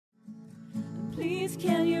Please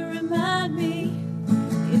can you remind me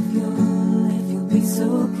if you'll be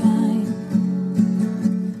so kind,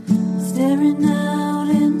 staring out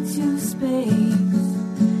into space,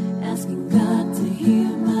 asking God to hear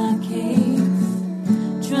my case,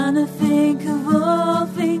 trying to think of all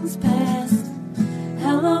things past.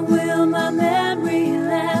 How long will my memory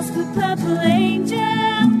last? The purple angel,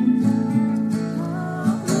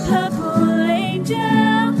 purple angel,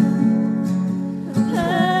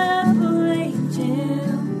 purple angel,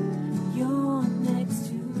 you're next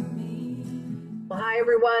to me. Well, hi,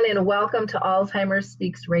 everyone, and welcome to Alzheimer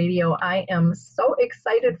Speaks Radio. I am so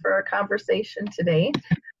excited for our conversation today.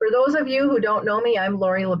 For those of you who don't know me, I'm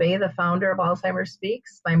Lori LeBay, the founder of Alzheimer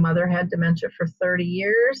Speaks. My mother had dementia for 30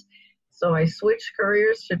 years. So I switched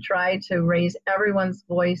careers to try to raise everyone's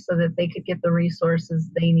voice so that they could get the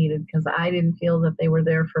resources they needed because I didn't feel that they were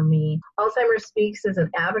there for me. Alzheimer Speaks is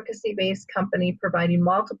an advocacy-based company providing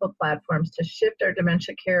multiple platforms to shift our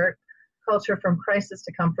dementia care culture from crisis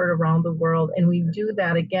to comfort around the world. And we do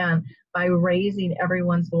that, again, by raising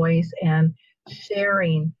everyone's voice and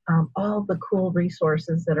sharing all the cool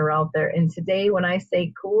resources that are out there. And today, when I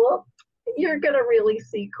say cool, you're going to really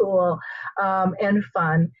see cool and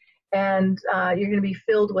fun. And you're going to be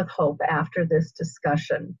filled with hope after this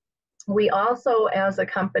discussion. We also, as a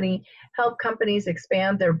company, help companies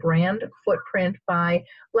expand their brand footprint by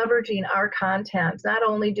leveraging our content. Not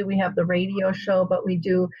only do we have the radio show, but we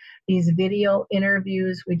do these video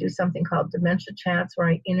interviews. We do something called Dementia Chats, where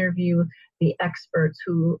I interview the experts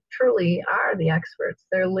who truly are the experts.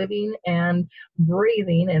 They're living and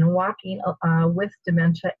breathing and walking with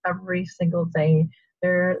dementia every single day.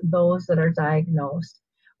 They're those that are diagnosed.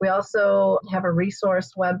 We also have a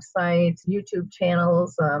resource website, YouTube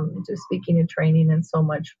channels, do speaking and training, and so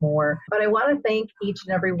much more. But I want to thank each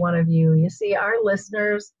and every one of you. You see, our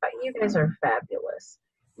listeners, you guys are fabulous.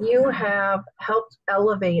 You have helped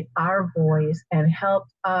elevate our voice and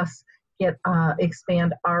helped us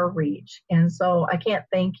expand our reach. And so I can't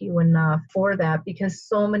thank you enough for that, because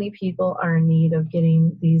so many people are in need of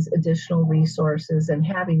getting these additional resources and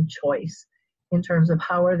having choice in terms of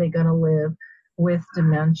how are they going to live with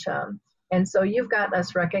dementia. And so you've gotten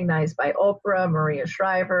us recognized by Oprah, Maria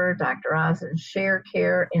Shriver, Dr. Oz, and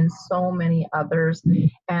ShareCare, and so many others.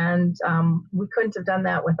 And we couldn't have done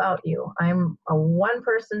that without you. I'm a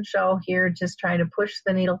one-person show here just trying to push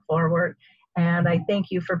the needle forward. And I thank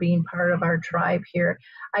you for being part of our tribe here.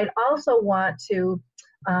 I'd also want to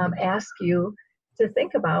ask you to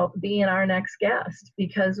think about being our next guest,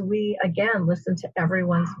 because we, again, listen to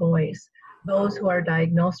everyone's voice. Those who are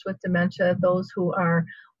diagnosed with dementia, those who are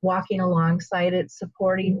walking alongside it,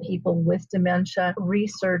 supporting people with dementia,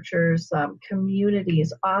 researchers,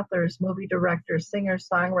 communities, authors, movie directors, singers,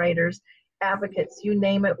 songwriters, advocates, you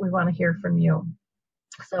name it, we want to hear from you.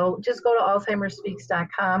 So just go to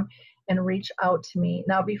alzheimerspeaks.com and reach out to me.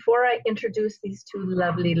 Now, before I introduce these two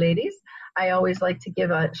lovely ladies, I always like to give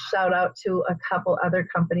a shout out to a couple other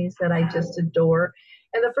companies that I just adore.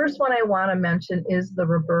 And the first one I want to mention is the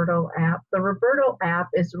Roberto app. The Roberto app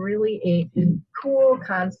is really a cool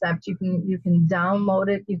concept. You can download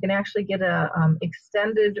it. You can actually get a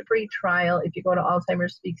extended free trial if you go to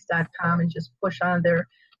alzheimerspeaks.com and just push on their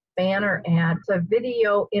banner ad. It's a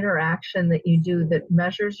video interaction that you do that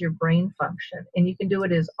measures your brain function, and you can do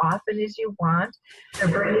it as often as you want. They're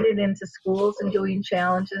bringing it into schools and doing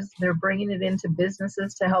challenges. They're bringing it into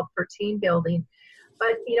businesses to help for team building.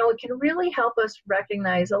 But, it can really help us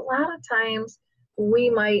recognize a lot of times we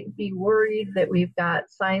might be worried that we've got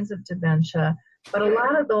signs of dementia, but a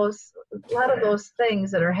lot of those things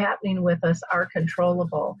that are happening with us are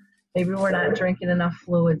controllable. Maybe we're not drinking enough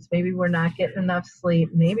fluids. Maybe we're not getting enough sleep.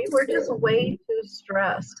 Maybe we're just way too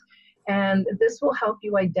stressed. And this will help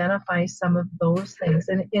you identify some of those things.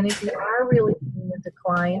 And if you are really in a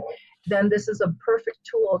decline, then this is a perfect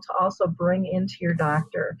tool to also bring into your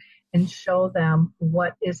doctor and show them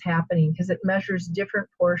what is happening, because it measures different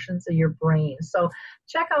portions of your brain. So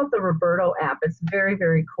check out the Roberto app. It's very,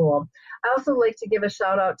 very cool. I also like to give a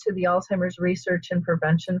shout out to the Alzheimer's Research and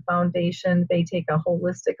Prevention Foundation. They take a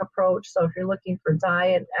holistic approach. So if you're looking for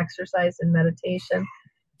diet, exercise, and meditation,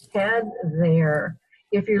 head there.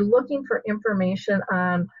 If you're looking for information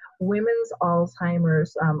on women's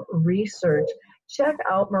Alzheimer's research, check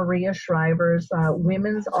out Maria Shriver's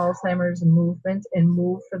Women's Alzheimer's Movement and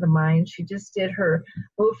Move for the Mind. She just did her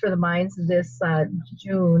Move for the Minds this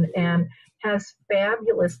June and has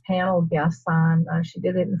fabulous panel guests on. She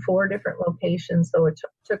did it in 4 different locations, so it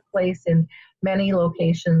took place in many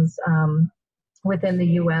locations within the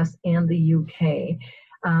U.S. and the U.K.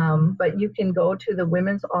 But you can go to the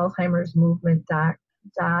Women's Alzheimer's Movement.org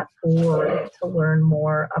to learn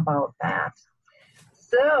more about that.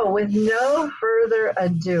 So, with no further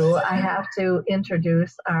ado, I have to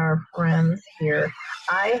introduce our friends here.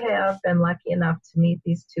 I have been lucky enough to meet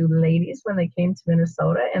these two ladies when they came to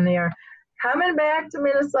Minnesota, and they are coming back to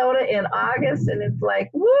Minnesota in August, and it's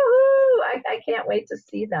like, woohoo! I can't wait to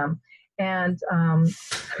see them. And I'm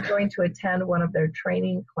going to attend one of their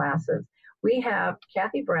training classes. We have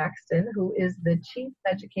Cathy Braxton, who is the Chief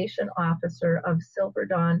Education Officer of Silver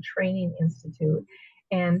Dawn Training Institute,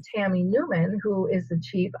 and Tami Neumann, who is the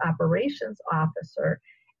Chief Operations Officer.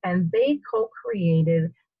 And they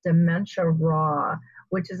co-created Dementia RAW,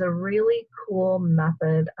 which is a really cool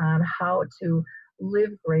method on how to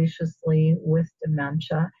live graciously with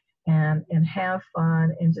dementia and have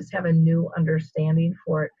fun and just have a new understanding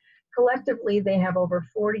for it. Collectively, they have over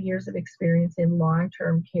 40 years of experience in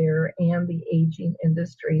long-term care and the aging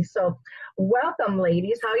industry. So welcome,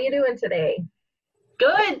 ladies. How are you doing today?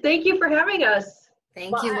 Good. Thank you for having us.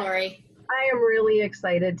 Thank you, Lori. I am really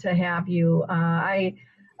excited to have you.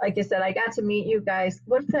 Like I said, I got to meet you guys,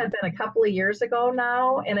 what's that been, a couple of years ago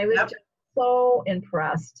now? And I was just so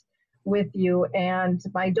impressed with you. And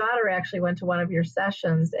my daughter actually went to one of your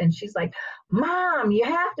sessions, and she's like, Mom, you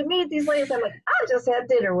have to meet these ladies. I'm like, I just had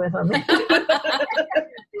dinner with them.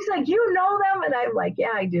 She's like, you know them? And I'm like,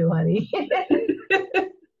 yeah, I do, honey.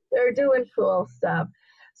 They're doing cool stuff.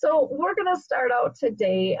 So we're going to start out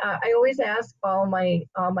today. I always ask all my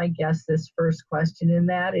guests this first question, and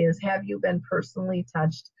that is, have you been personally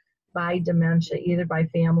touched by dementia, either by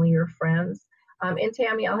family or friends? And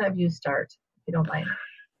Tami, I'll have you start, if you don't mind.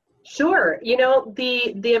 Sure. You know,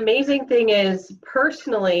 the amazing thing is,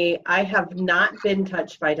 personally, I have not been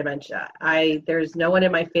touched by dementia. There's no one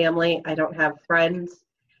in my family. I don't have friends,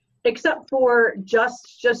 except for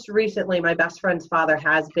just recently, my best friend's father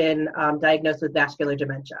has been diagnosed with vascular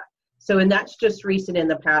dementia. And that's just recent, in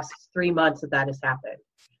the past 3 months that has happened.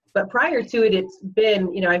 But prior to it, it's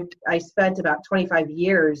been, I spent about 25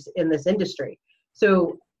 years in this industry.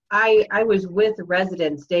 So I was with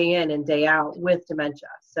residents day in and day out with dementia.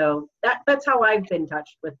 So that's how I've been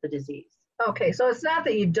touched with the disease. Okay, so it's not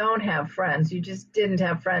that you don't have friends. You just didn't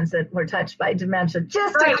have friends that were touched by dementia.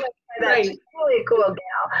 Just right. That's really a cool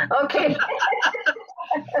gal. Okay.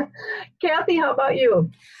 Cathy, how about you?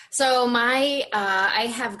 So I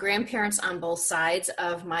have grandparents on both sides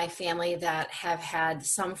of my family that have had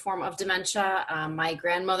some form of dementia. My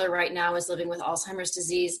grandmother right now is living with Alzheimer's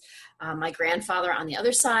disease. My grandfather on the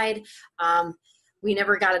other side, we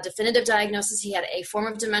never got a definitive diagnosis. He had a form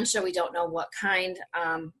of dementia. We don't know what kind.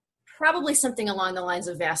 Probably something along the lines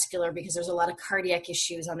of vascular, because there's a lot of cardiac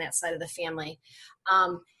issues on that side of the family.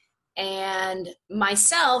 And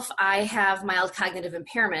myself, I have mild cognitive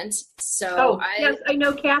impairment. So yes, I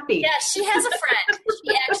know Cathy. Yes, she has a friend.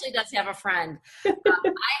 She actually does have a friend.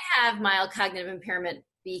 I have mild cognitive impairment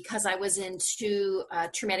because I was in two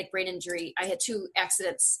traumatic brain injury. I had two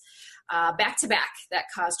accidents back to back that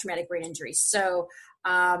caused traumatic brain injury. So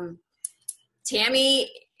Tami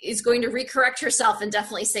is going to recorrect herself and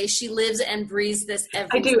definitely say she lives and breathes this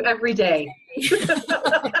every day.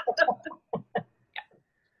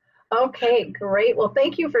 Okay, great. Well,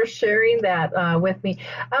 thank you for sharing that with me.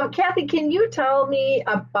 Cathy, can you tell me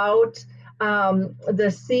about the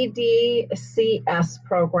CDCS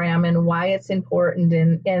program and why it's important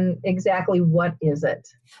and exactly what is it?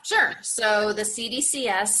 Sure. So the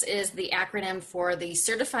CDCS is the acronym for the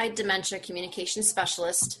Certified Dementia Communication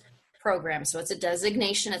Specialist program. So it's a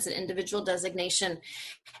designation, it's an individual designation.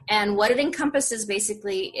 And what it encompasses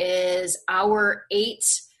basically is our 8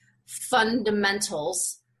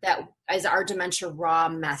 fundamentals that is our Dementia RAW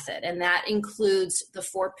method. And that includes the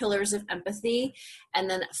 4 pillars of empathy and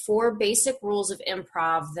then 4 basic rules of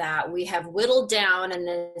improv that we have whittled down. And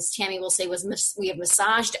as Tami will say, we have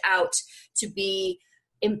massaged out to be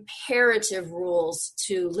imperative rules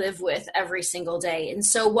to live with every single day. And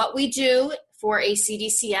so what we do for a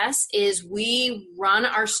CDCS is we run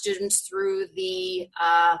our students through the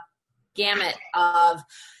gamut of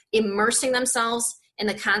immersing themselves in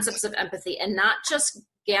the concepts of empathy, and not just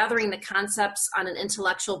gathering the concepts on an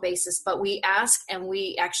intellectual basis, but we ask and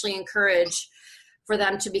we actually encourage for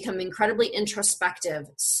them to become incredibly introspective.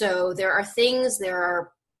 So there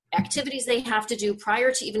are activities they have to do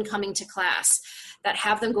prior to even coming to class that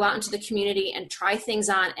have them go out into the community and try things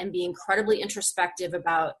on and be incredibly introspective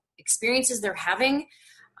about experiences they're having,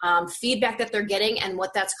 feedback that they're getting, and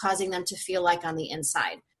what that's causing them to feel like on the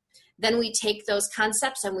inside. Then we take those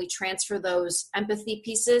concepts and we transfer those empathy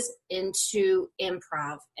pieces into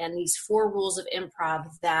improv, and these 4 rules of improv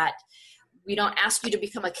that we don't ask you to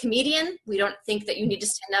become a comedian. We don't think that you need to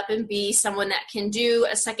stand up and be someone that can do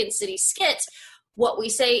a Second City skit. what we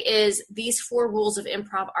say is these 4 rules of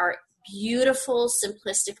improv are beautiful,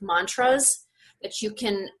 simplistic mantras that you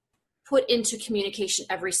can put into communication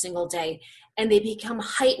every single day. And they become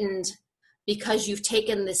heightened because you've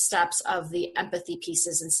taken the steps of the empathy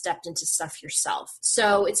pieces and stepped into stuff yourself.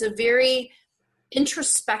 So it's a very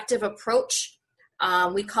introspective approach.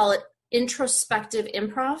 We call it introspective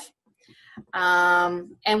improv.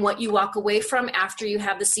 And what you walk away from after you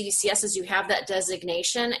have the CDCS is you have that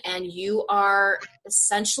designation and you are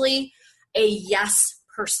essentially a yes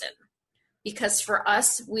person. Because for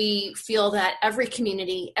us, we feel that every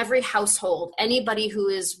community, every household, anybody who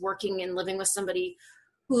is working and living with somebody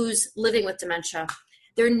who's living with dementia,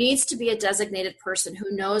 there needs to be a designated person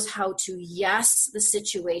who knows how to yes the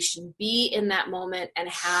situation, be in that moment, and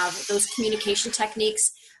have those communication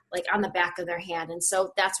techniques like on the back of their hand. And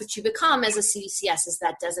so that's what you become as a CDCS, is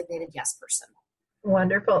that designated yes person.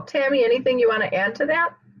 Wonderful. Tami, anything you want to add to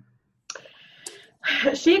that?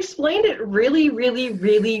 She explained it really, really,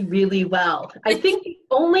 really, really well. I think the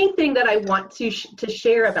only thing that I want to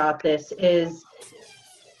share about this is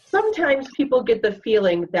sometimes people get the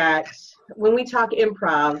feeling that when we talk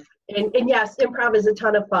improv, and yes, improv is a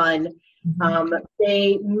ton of fun,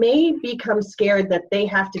 they may become scared that they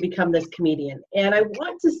have to become this comedian. And I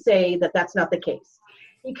want to say that that's not the case.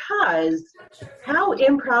 Because how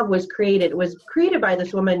improv was created by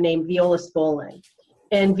this woman named Viola Spolin.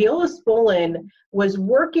 And Viola Spolin was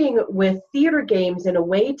working with theater games in a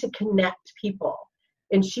way to connect people.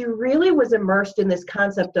 And she really was immersed in this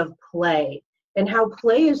concept of play and how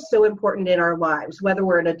play is so important in our lives, whether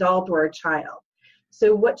we're an adult or a child.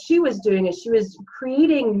 So what she was doing is she was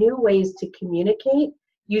creating new ways to communicate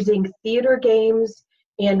using theater games.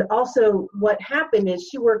 And also what happened is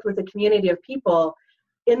she worked with a community of people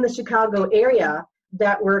in the Chicago area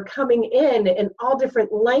that were coming in all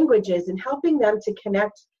different languages and helping them to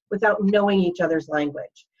connect without knowing each other's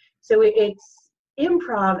language. So it's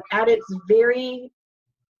improv at its very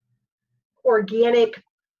organic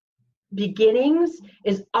beginnings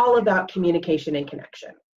is all about communication and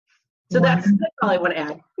connection. So that's all I want to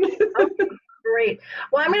add. Great.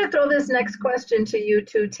 Well, I'm going to throw this next question to you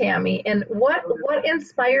too, Tami. And what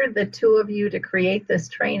inspired the two of you to create this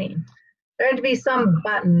training? There had to be some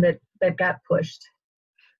button that got pushed.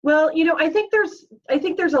 Well, I think there's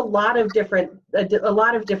a lot of different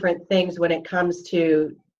things when it comes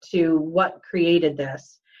to what created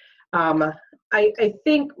this. I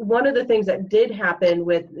think one of the things that did happen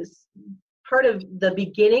with this part of the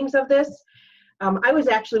beginnings of this, I was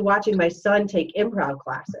actually watching my son take improv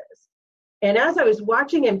classes. And as I was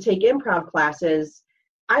watching him take improv classes,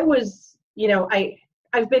 I was,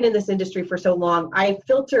 I've been in this industry for so long, I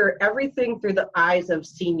filter everything through the eyes of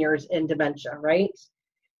seniors in dementia, right?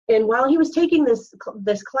 And while he was taking this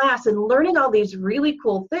class and learning all these really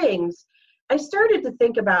cool things, I started to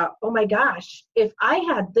think about, oh my gosh, if I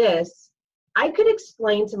had this, I could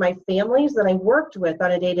explain to my families that I worked with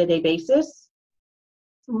on a day-to-day basis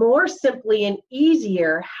more simply and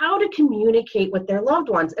easier how to communicate with their loved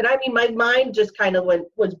ones. And I mean, my mind just kind of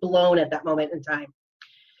was blown at that moment in time.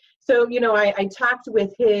 So, I talked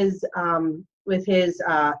with his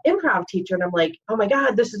improv teacher, and I'm like, oh my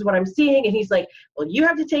God, this is what I'm seeing. And he's like, well, you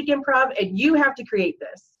have to take improv and you have to create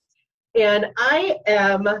this. And I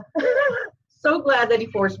am so glad that he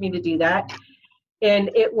forced me to do that.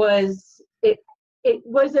 And it was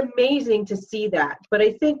amazing to see that. But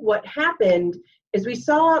I think what happened is we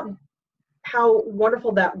saw how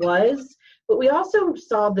wonderful that was, but we also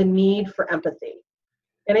saw the need for empathy.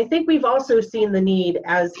 And I think we've also seen the need,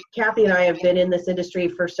 as Cathy and I have been in this industry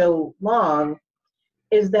for so long,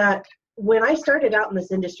 is that when I started out in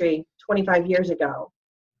this industry 25 years ago,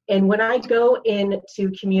 and when I go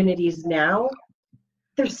into communities now,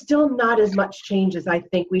 there's still not as much change as I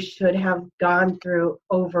think we should have gone through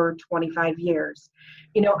over 25 years.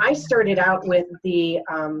 I started out with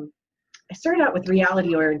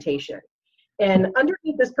reality orientation. And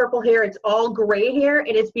underneath this purple hair, it's all gray hair,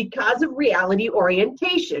 and it's because of reality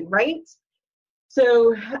orientation, right?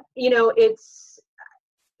 So,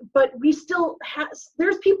 but we still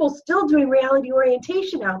there's people still doing reality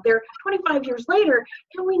orientation out there 25 years later,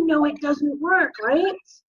 and we know it doesn't work, right?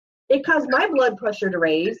 It caused my blood pressure to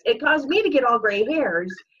raise. It caused me to get all gray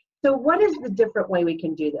hairs. So what is the different way we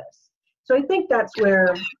can do this? So I think that's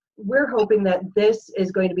where we're hoping that this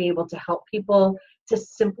is going to be able to help people to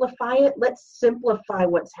simplify it. Let's simplify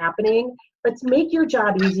what's happening. Let's make your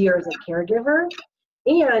job easier as a caregiver.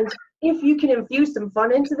 And if you can infuse some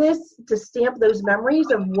fun into this to stamp those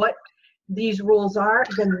memories of what these rules are,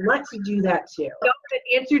 then let's do that too. So it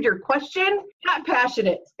answered your question. Not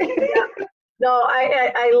passionate. No,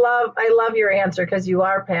 I love your answer because you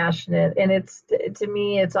are passionate, and it's, to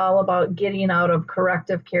me, it's all about getting out of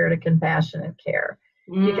corrective care to compassionate care,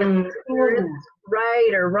 because there isn't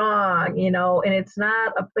right or wrong, and it's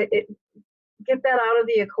not get that out of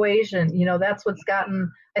the equation. That's what's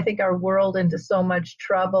gotten, I think, our world into so much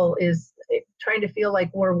trouble, is trying to feel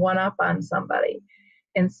like we're one up on somebody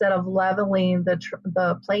instead of leveling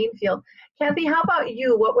the playing field. Kathy, how about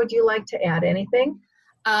you? What would you like to add? Anything?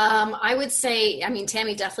 I would say,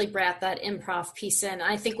 Tami definitely brought that improv piece in.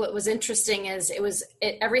 I think what was interesting is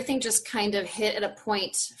everything just kind of hit at a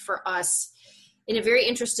point for us in a very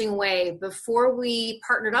interesting way. Before we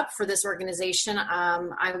partnered up for this organization,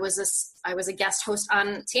 I was a guest host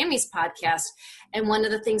on Tami's podcast. And one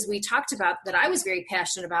of the things we talked about that I was very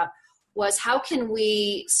passionate about was how can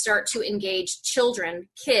we start to engage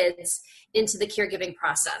kids into the caregiving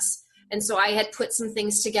process. And so I had put some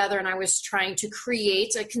things together, and I was trying to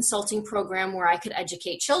create a consulting program where I could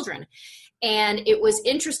educate children. And it was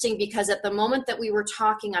interesting because at the moment that we were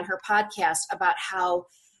talking on her podcast about how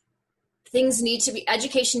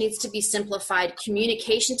education needs to be simplified,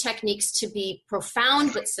 communication techniques to be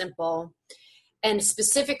profound but simple, and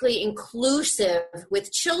specifically inclusive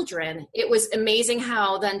with children, it was amazing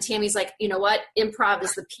how then Tami's like, you know what, improv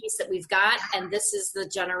is the piece that we've got, and this is the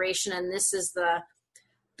generation, and this is the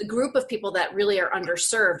group of people that really are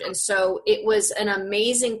underserved. And so it was an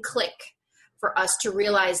amazing click for us to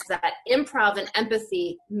realize that improv and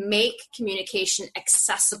empathy make communication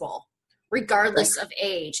accessible regardless of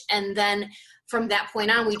age. And then from that point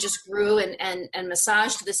on, we just grew and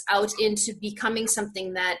massaged this out into becoming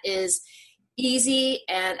something that is easy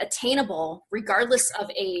and attainable regardless of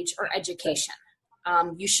age or education.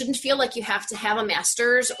 You shouldn't feel like you have to have a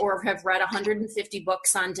master's or have read 150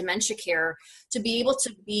 books on dementia care to be able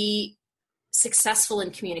to be successful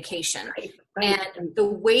in communication. Right. And the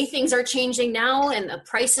way things are changing now, and the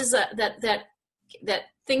prices that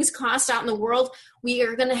things cost out in the world, we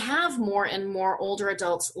are going to have more and more older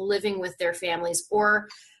adults living with their families, or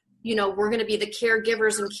we're going to be the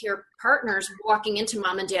caregivers and care partners walking into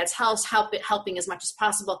mom and dad's house, helping as much as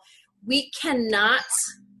possible. We cannot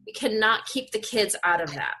keep the kids out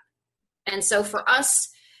of that. And so for us,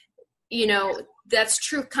 that's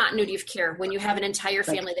true continuity of care when you have an entire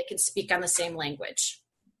family that can speak on the same language.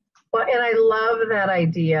 Well, and I love that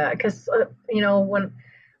idea because,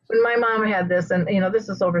 when my mom had this, and, this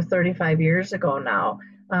is over 35 years ago now,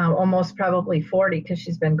 almost probably 40 because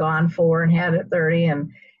she's been gone 4 and had it 30.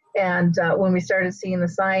 And when we started seeing the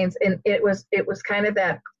signs, and it was kind of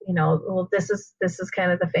that, well, this is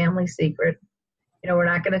kind of the family secret. We're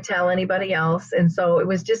not going to tell anybody else. And so it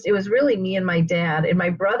was really me and my dad, and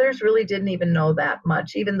my brothers really didn't even know that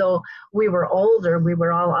much. Even though we were older, we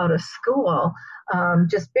were all out of school,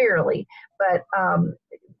 just barely. But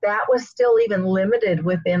that was still even limited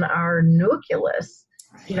within our nucleus,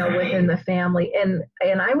 within the family. And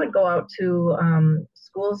I would go out to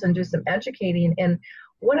schools and do some educating. And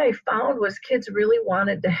what I found was kids really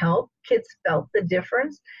wanted to help. Kids felt the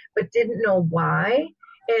difference, but didn't know why.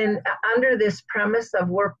 And under this premise of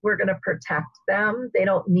we're going to protect them, they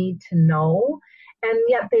don't need to know. And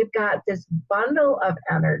yet they've got this bundle of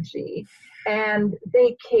energy, and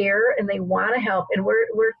they care and they want to help. And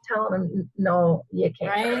we're telling them, no, you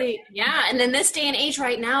can't. Right. Yeah. And in this day and age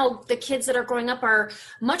right now, the kids that are growing up are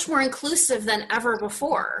much more inclusive than ever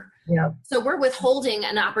before. Yeah. So we're withholding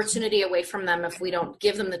an opportunity away from them if we don't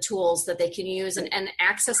give them the tools that they can use and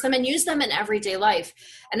access them and use them in everyday life.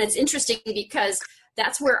 And it's interesting because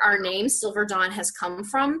that's where our name, Silver Dawn, has come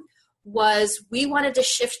from. Was we wanted to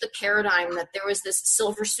shift the paradigm that there was this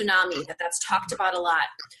silver tsunami that's talked about a lot,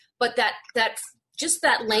 but that just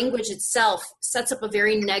that language itself sets up a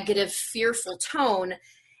very negative, fearful tone.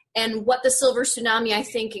 And what the silver tsunami, I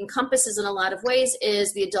think, encompasses in a lot of ways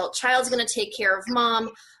is the adult child's going to take care of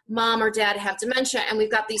mom or dad have dementia, and we've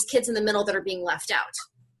got these kids in the middle that are being left out.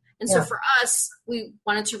 And so for us, we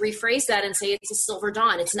wanted to rephrase that and say it's a silver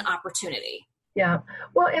dawn. It's an opportunity. Yeah.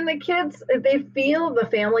 Well, and the kids, they feel the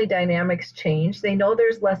family dynamics change. They know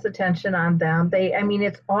there's less attention on them.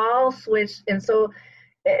 It's all switched. And so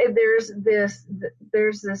there's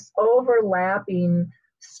this overlapping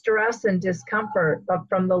stress and discomfort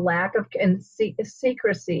from the lack of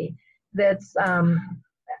secrecy that's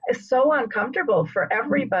so uncomfortable for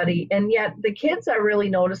everybody. And yet the kids are really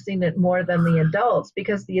noticing it more than the adults,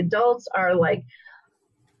 because the adults are like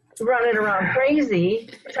running around crazy,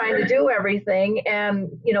 trying to do everything,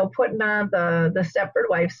 and putting on the Stepford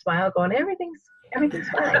wife smile, going, everything's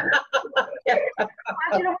fine.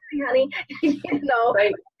 Don't worry, honey.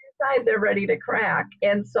 Right. inside they're ready to crack.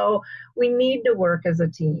 And so we need to work as a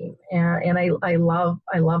team. And I love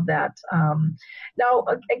that. Now,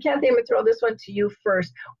 Cathy, I'm going to throw this one to you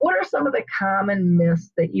first. What are some of the common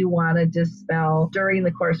myths that you want to dispel during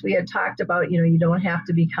the course? We had talked about, you don't have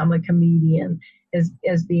to become a comedian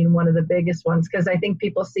as being one of the biggest ones, because I think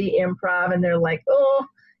people see improv and they're like, oh,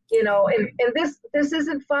 and this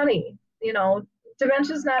isn't funny.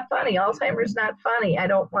 Dementia's not funny. Alzheimer's not funny. I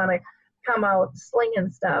don't want to come out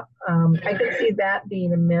slinging stuff. I can see that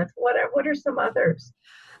being a myth. What are some others?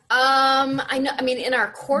 I know. I mean, in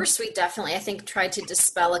our course, we definitely, I think, tried to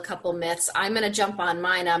dispel a couple myths. I'm going to jump on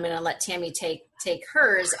mine. I'm going to let Tami take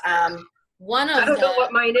hers. I don't know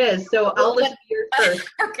what mine is, so I'll listen to yours first.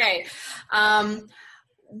 Okay.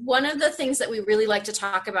 One of the things that we really like to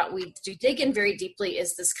talk about, we do dig in very deeply,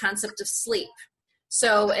 is this concept of sleep.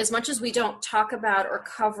 So as much as we don't talk about or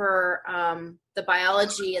cover the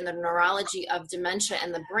biology and the neurology of dementia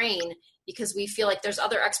and the brain, because we feel like there's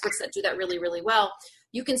other experts that do that really, really well,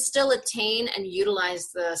 you can still attain and utilize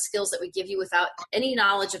the skills that we give you without any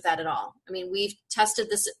knowledge of that at all. I mean, we've tested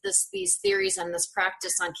these theories and this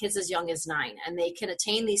practice on kids as young as 9, and they can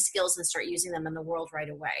attain these skills and start using them in the world right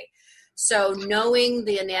away. So knowing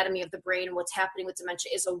the anatomy of the brain and what's happening with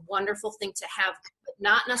dementia is a wonderful thing to have, but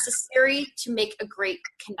not necessary to make a great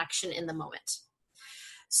connection in the moment.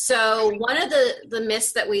 So one of the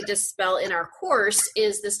myths that we dispel in our course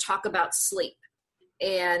is this talk about sleep.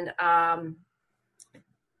 And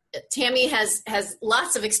Tami has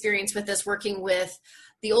lots of experience with this, working with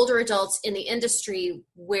the older adults in the industry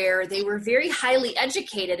where they were very highly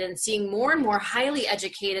educated, and seeing more and more highly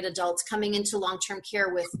educated adults coming into long-term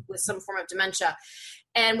care with some form of dementia.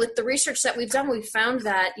 And with the research that we've done, we found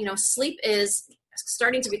that, sleep is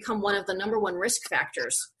starting to become one of the number one risk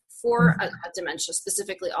factors for a dementia,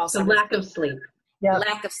 specifically also. The lack of sleep. Yeah.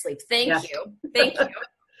 Lack of sleep. Thank you.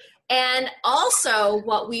 And also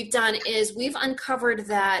what we've done is we've uncovered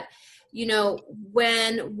that,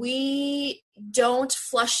 when we don't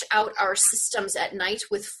flush out our systems at night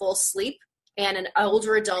with full sleep, and an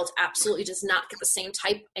older adult absolutely does not get the same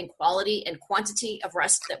type and quality and quantity of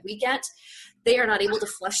rest that we get, they are not able to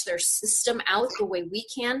flush their system out the way we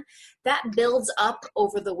can. That builds up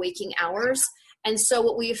over the waking hours. And so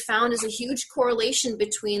what we've found is a huge correlation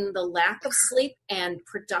between the lack of sleep and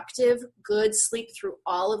productive, good sleep through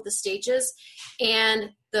all of the stages, and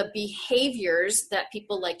the behaviors that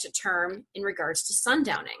people like to term in regards to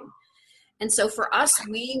sundowning. And so for us,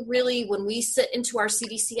 we really, when we sit into our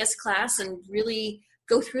CDCS class and really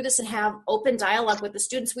go through this and have open dialogue with the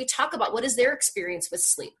students, we talk about what is their experience with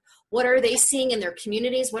sleep. What are they seeing in their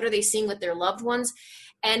communities? What are they seeing with their loved ones?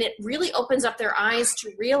 And it really opens up their eyes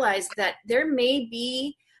to realize that there may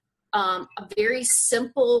be a very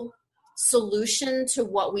simple solution to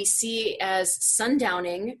what we see as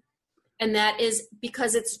sundowning, and that is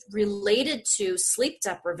because it's related to sleep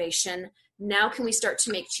deprivation. Now can we start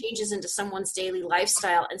to make changes into someone's daily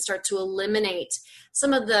lifestyle and start to eliminate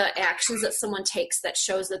some of the actions that someone takes that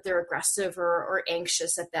shows that they're aggressive or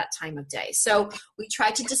anxious at that time of day. So we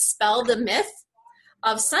try to dispel the myth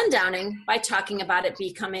of sundowning by talking about it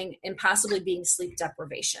becoming and possibly being sleep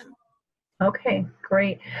deprivation. Okay,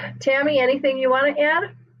 great. Tami, anything you want to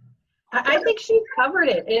add? I think she covered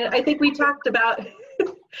it. And I think we talked about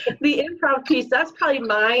the improv piece. That's probably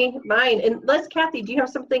mine. And Cathy, do you have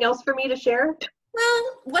something else for me to share? Well,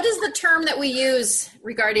 what is the term that we use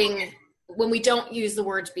regarding when we don't use the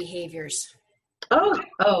words behaviors?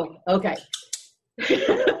 Oh, okay.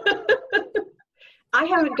 I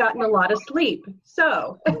haven't gotten a lot of sleep.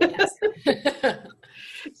 So,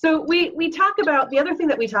 so we talk about, the other thing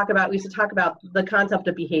that we talk about, we used to talk about the concept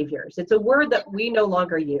of behaviors. It's a word that we no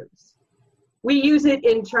longer use. We use it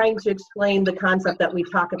in trying to explain the concept that we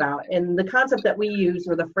talk about. And the concept that we use,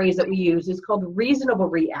 or the phrase that we use, is called reasonable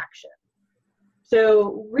reaction.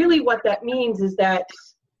 So really what that means is that,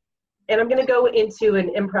 and I'm going to go into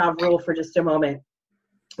an improv rule for just a moment.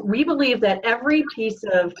 We believe that every piece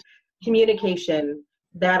of communication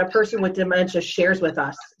that a person with dementia shares with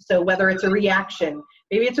us, so whether it's a reaction,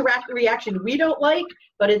 maybe it's a reaction we don't like,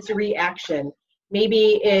 but it's a reaction.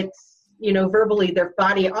 Maybe it's, verbally, their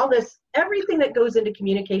body, all this, everything that goes into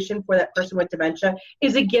communication for that person with dementia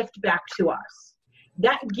is a gift back to us.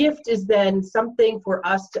 That gift is then something for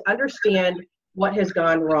us to understand what has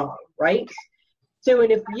gone wrong, right? So,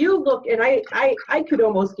 and if you look, and I could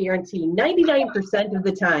almost guarantee 99% of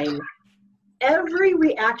the time, every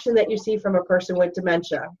reaction that you see from a person with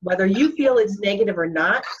dementia, whether you feel it's negative or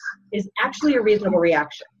not, is actually a reasonable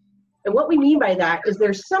reaction. And what we mean by that is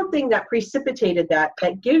there's something that precipitated that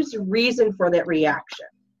gives reason for that reaction.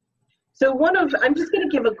 So I'm just going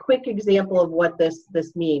to give a quick example of what this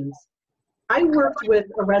means. I worked with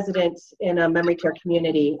a resident in a memory care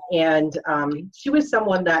community, and she was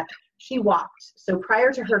someone that she walked. So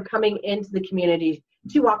prior to her coming into the community,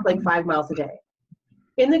 she walked like 5 miles a day.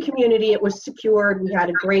 In the community, it was secured. We had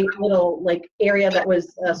a great little area that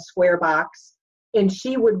was a square box, and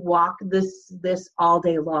she would walk this all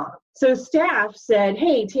day long. So staff said,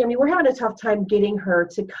 "Hey, Tami, we're having a tough time getting her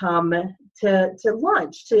to come to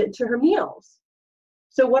lunch, to her meals."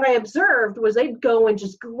 So what I observed was they'd go and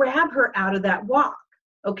just grab her out of that walk.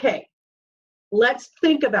 Okay, let's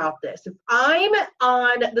think about this. If I'm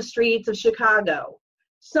on the streets of Chicago,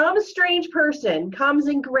 some strange person comes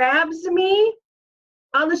and grabs me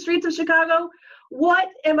on the streets of Chicago, what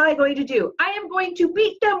am I going to do? I am going to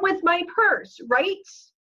beat them with my purse, right?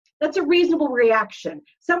 That's a reasonable reaction.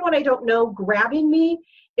 Someone I don't know grabbing me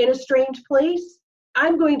in a strange place,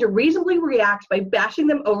 I'm going to reasonably react by bashing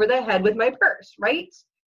them over the head with my purse, right?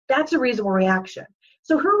 That's a reasonable reaction.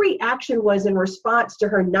 So her reaction was in response to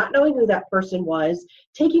her not knowing who that person was,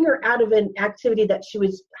 taking her out of an activity that she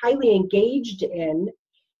was highly engaged in,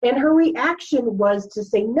 and her reaction was to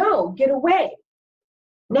say, "No, get away."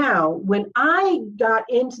 Now, when I got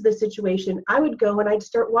into the situation, I would go and I'd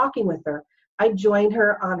start walking with her. I'd join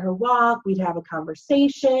her on her walk. We'd have a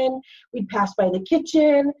conversation. We'd pass by the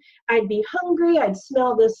kitchen. I'd be hungry. I'd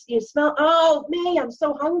smell this. Oh, me, I'm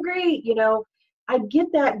so hungry. I'd get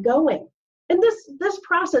that going. And this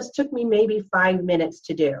process took me maybe 5 minutes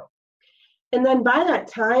to do. And then by that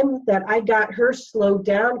time that I got her slowed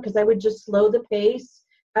down, because I would just slow the pace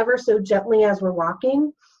ever so gently as we're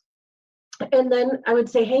walking. And then I would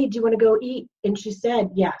say, "Hey, do you want to go eat?" And she said,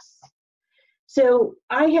 "Yes." So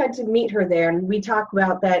I had to meet her there, and we talk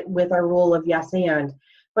about that with our rule of yes and.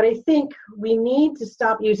 But I think we need to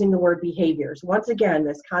stop using the word behaviors. Once again,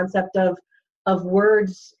 this concept of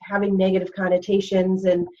words having negative connotations,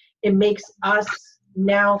 and it makes us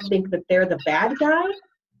now think that they're the bad guy,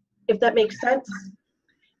 if that makes sense.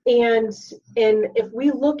 And if we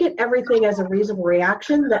look at everything as a reasonable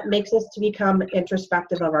reaction, that makes us to become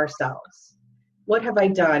introspective of ourselves. What have I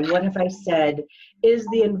done? What have I said? Is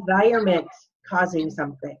the environment causing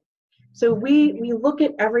something? So we look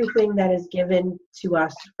at everything that is given to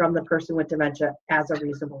us from the person with dementia as a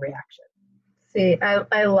reasonable reaction. See,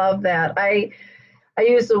 I love that. I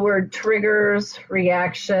use the word triggers,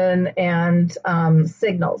 reaction, and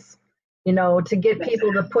signals, to get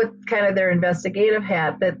people to put kind of their investigative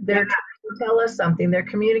hat, that they're trying to tell us something, they're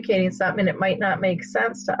communicating something, and it might not make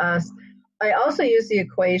sense to us. I also use the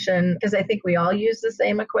equation because I think we all use the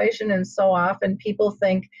same equation, and so often people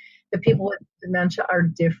think that people with dementia are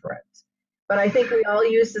different. But I think we all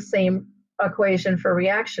use the same equation for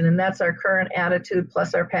reaction, and that's our current attitude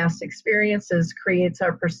plus our past experiences creates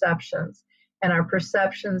our perceptions, and our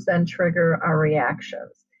perceptions then trigger our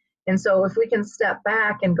reactions. And so if we can step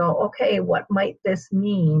back and go, okay, what might this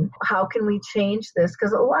mean? How can we change this?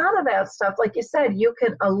 Because a lot of that stuff, like you said, you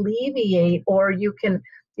can alleviate or you can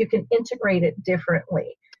integrate it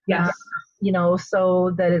differently. Yes.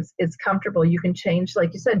 So that it's comfortable. You can change,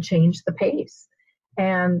 like you said, change the pace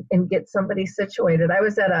and get somebody situated. I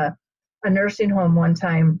was at a nursing home one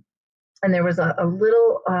time, and there was a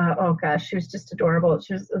little, she was just adorable.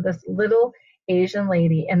 She was this little Asian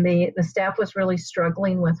lady, and the staff was really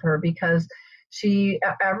struggling with her because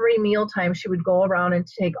every mealtime she would go around and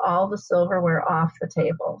take all the silverware off the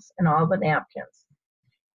tables and all the napkins.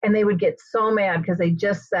 And they would get so mad because they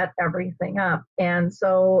just set everything up. And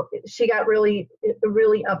so she got really,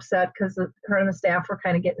 really upset because her and the staff were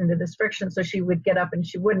kind of getting into this friction. So she would get up and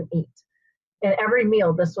she wouldn't eat. And every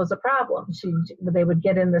meal, this was a problem. They would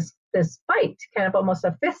get in this fight, kind of almost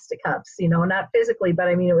a fisticuffs, not physically, but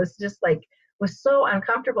I mean, it was just was so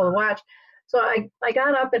uncomfortable to watch. So I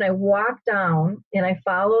got up and I walked down and I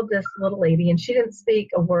followed this little lady, and she didn't speak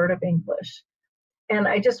a word of English. And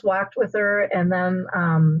I just walked with her, and then,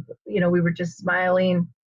 we were just smiling,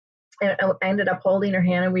 and I ended up holding her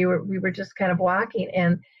hand, and we were just kind of walking.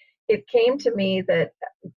 And it came to me that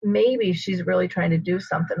maybe she's really trying to do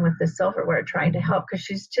something with this silverware, trying to help, because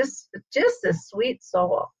she's just this sweet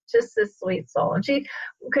soul, And she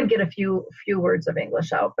could get a few words of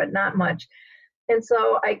English out, but not much. And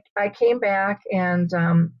so I came back and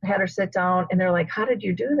had her sit down, and they're like, "How did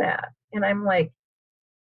you do that?" And I'm like,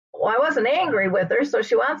 well, I wasn't angry with her, so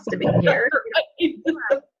she wants to be here.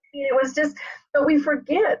 It was just, but we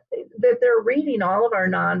forget that they're reading all of our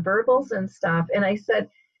nonverbals and stuff. And I said,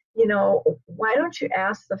 why don't you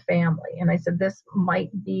ask the family? And I said, this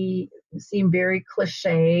might seem very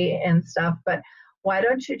cliche and stuff, but why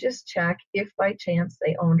don't you just check if by chance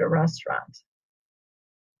they owned a restaurant?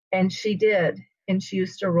 And she did. and she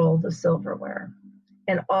used to roll the silverware.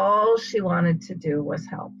 And all she wanted to do was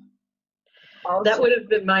help. That would have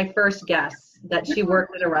been my first guess, that she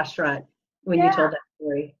worked in a restaurant when you told that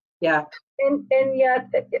story. Yeah. And yet,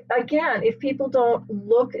 again, if people don't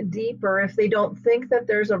look deeper, if they don't think that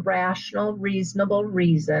there's a rational, reasonable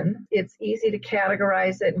reason, it's easy to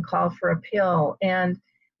categorize it and call for a pill. And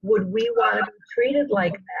would we want to be treated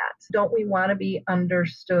like that? Don't we want to be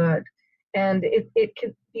understood? And it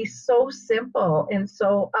can be so simple and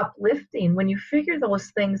so uplifting when you figure those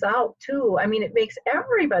things out, too. I mean, it makes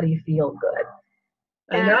everybody feel good.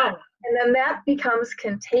 I know. And then that becomes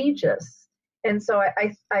contagious. And so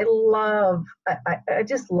I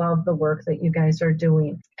just love the work that you guys are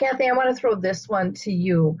doing. Cathy, I want to throw this one to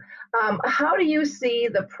you. How do you see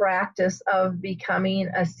the practice of becoming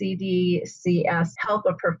a CDCS help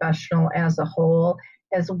a professional as a whole,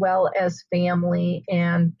 as well as family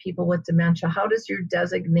and people with dementia? How does your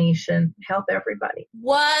designation help everybody?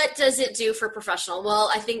 What does it do for professional?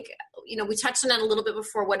 Well, I think, we touched on that a little bit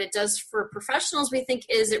before. What it does for professionals, we think,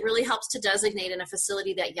 is it really helps to designate in a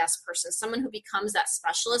facility that yes person, someone who becomes that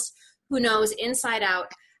specialist who knows inside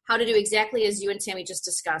out how to do exactly as you and Tami just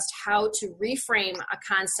discussed, how to reframe a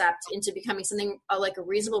concept into becoming something like a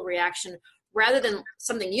reasonable reaction rather than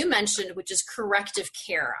something you mentioned, which is corrective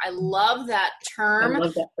care. I love that term. I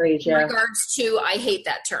love that phrase, yeah. In regards to, I hate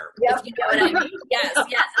that term. Yep. If you know what I mean. Yes.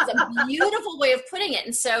 It's a beautiful way of putting it.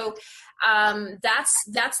 And so that's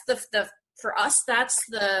the for us, that's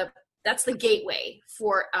the gateway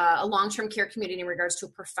for a long-term care community in regards to a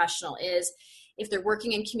professional is if they're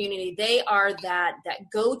working in community, they are that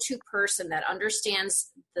go-to person that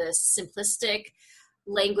understands the simplistic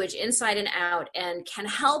language inside and out and can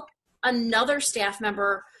help another staff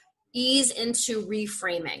member ease into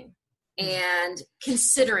reframing and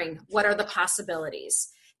considering what are the possibilities,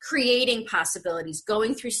 creating possibilities,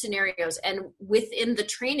 going through scenarios. And within the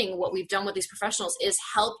training, what we've done with these professionals is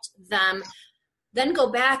helped them then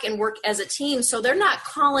go back and work as a team. So they're not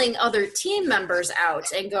calling other team members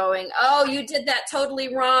out and going, oh, you did that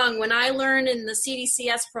totally wrong. When I learned in the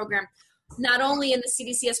CDCS program, not only in the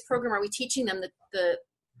CDCS program are we teaching them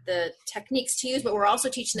the techniques to use, but we're also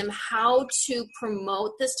teaching them how to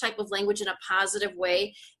promote this type of language in a positive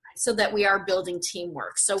way so that we are building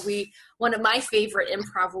teamwork. So one of my favorite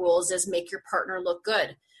improv rules is make your partner look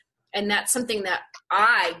good. And that's something that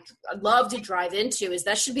I love to drive into is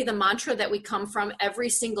that should be the mantra that we come from every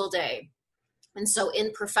single day. And so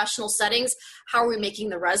in professional settings, how are we making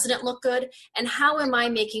the resident look good? And how am I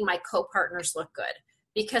making my co-partners look good?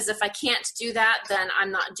 Because if I can't do that, then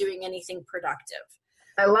I'm not doing anything productive.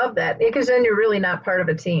 I love that, because then you're really not part of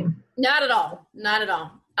a team. Not at all. Not at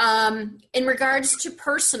all. In regards to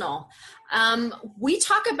personal, we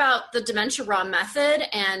talk about the Dementia RAW Method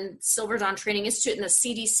and Silver Dawn Training Institute and the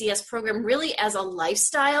CDCS program really as a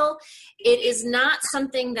lifestyle. It is not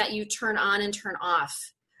something that you turn on and turn off.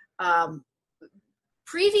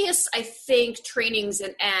 Previous, I think, trainings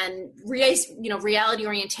and reality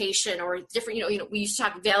orientation or different, we used to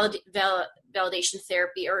talk validation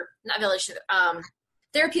therapy or not validation,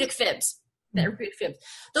 therapeutic fibs. Therapeutic fibs.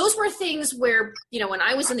 Those were things where, when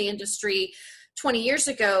I was in the industry 20 years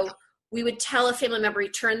ago, we would tell a family member, you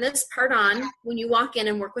turn this part on when you walk in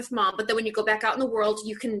and work with mom, but then when you go back out in the world,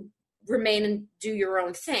 you can remain and do your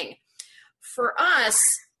own thing. For us,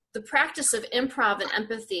 the practice of improv and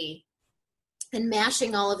empathy and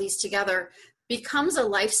mashing all of these together becomes a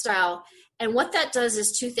lifestyle. And what that does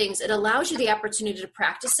is two things. It allows you the opportunity to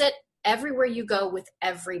practice it everywhere you go with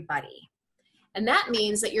everybody. And that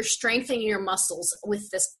means that you're strengthening your muscles with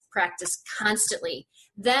this practice constantly.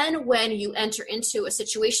 Then when you enter into a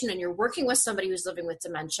situation and you're working with somebody who's living with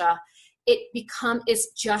dementia,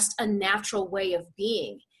 it's just a natural way of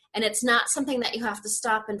being. And it's not something that you have to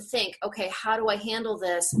stop and think, okay, how do I handle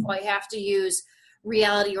this? Oh, I have to use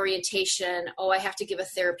reality orientation. Oh, I have to give a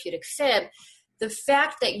therapeutic fib. The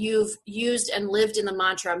fact that you've used and lived in the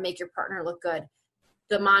mantra, make your partner look good,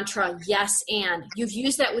 the mantra, yes, and you've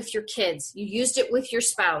used that with your kids. You used it with your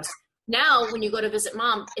spouse. Now, when you go to visit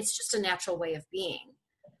mom, it's just a natural way of being.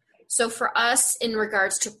 So for us, in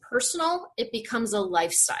regards to personal, it becomes a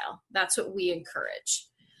lifestyle. That's what we encourage.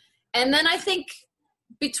 And then I think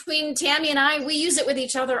between Tami and I, we use it with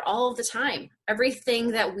each other all of the time.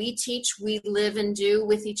 Everything that we teach, we live and do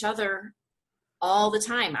with each other all the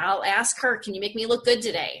time. I'll ask her, can you make me look good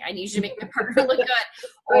today? I need you to make my partner look good.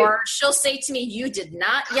 Or she'll say to me, you did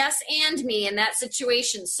not yes and me in that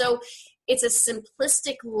situation. So it's a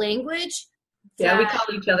simplistic language. Yeah, we call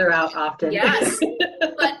each other out often. Yes.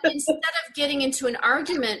 But instead of getting into an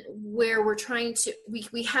argument where we're trying to,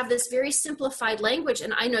 we have this very simplified language,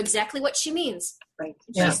 and I know exactly what she means. Right.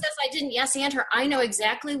 She says I didn't yes and her. I know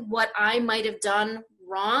exactly what I might have done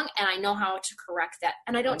wrong, and I know how to correct that,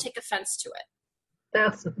 and I don't take offense to it.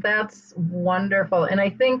 That's wonderful. And I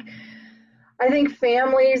think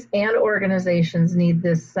families and organizations need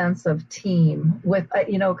this sense of team with,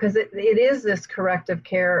 because it is this corrective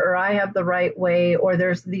care, or I have the right way, or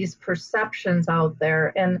there's these perceptions out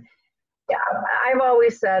there. And I've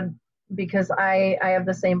always said, because I have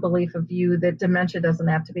the same belief of you, that dementia doesn't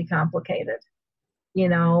have to be complicated.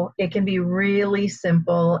 It can be really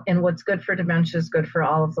simple, and what's good for dementia is good for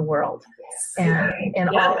all of the world and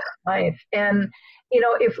all of life. And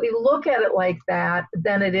if we look at it like that,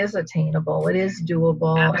 then it is attainable. It is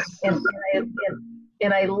doable.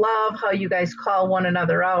 And I love how you guys call one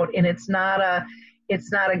another out. And it's not a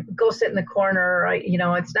go sit in the corner.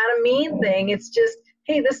 It's not a mean thing. It's just,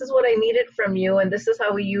 hey, this is what I needed from you, and this is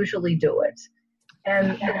how we usually do it.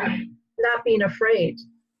 And not being afraid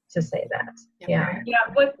to say that. Yeah.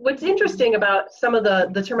 What's interesting about some of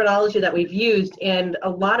the terminology that we've used, and a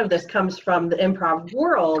lot of this comes from the improv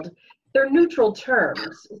world, they're neutral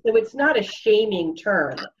terms. So it's not a shaming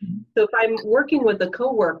term. So if I'm working with a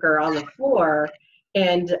coworker on the floor,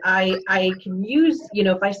 and I can use,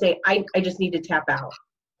 if I say, I just need to tap out,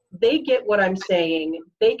 they get what I'm saying.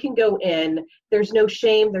 They can go in. There's no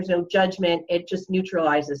shame. There's no judgment. It just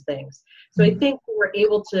neutralizes things. So I think we're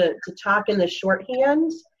able to talk in the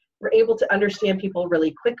shorthand. We're able to understand people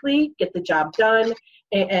really quickly, get the job done,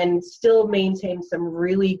 and still maintain some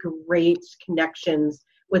really great connections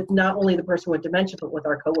with not only the person with dementia, but with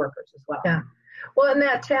our coworkers as well. Yeah. Well, and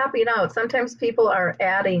that tapping out, sometimes people are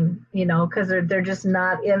adding, because they're just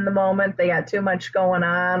not in the moment. They got too much going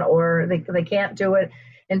on, or they can't do it.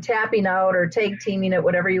 And tapping out or tag teaming it,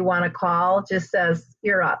 whatever you want to call, just says,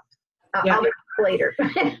 you're up. I'll do it later.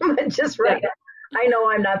 But just right now, I know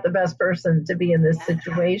I'm not the best person to be in this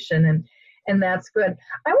situation, and that's good.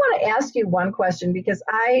 I want to ask you one question, because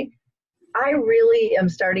I really am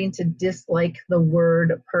starting to dislike the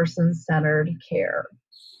word person-centered care.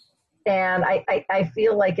 And I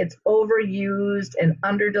feel like it's overused and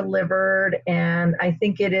underdelivered, and I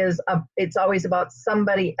think it's always about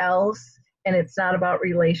somebody else, and it's not about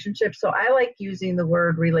relationships. So I like using the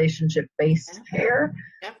word relationship-based care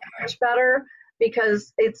much better,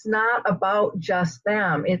 because it's not about just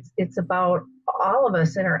them. It's about all of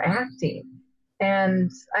us interacting. And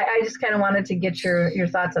I just kind of wanted to get your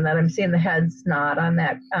thoughts on that. I'm seeing the heads nod on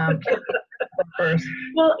that. First.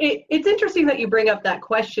 Well, it's interesting that you bring up that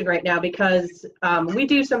question right now, because we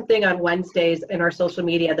do something on Wednesdays in our social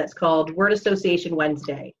media that's called Word Association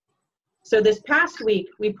Wednesday. So this past week,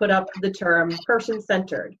 we put up the term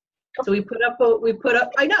person-centered. So we put up,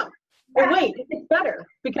 I know. Oh, wait, it's better,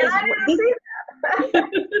 because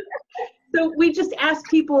so we just ask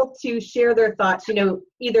people to share their thoughts,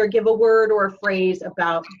 either give a word or a phrase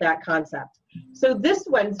about that concept. So this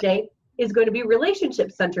Wednesday is going to be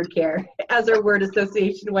relationship-centered care as our Word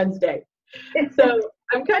Association Wednesday. So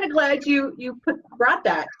I'm kind of glad you brought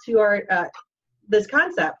that to our this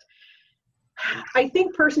concept. I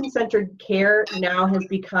think person-centered care now has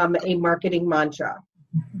become a marketing mantra.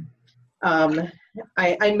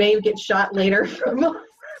 I may get shot later from. No,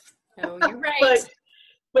 you're right.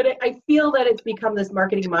 But I feel that it's become this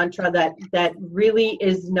marketing mantra that really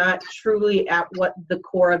is not truly at what the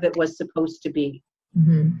core of it was supposed to be.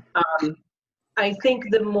 Mm-hmm. I think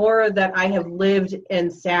the more that I have lived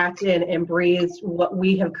and sat in and breathed what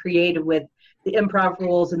we have created with the improv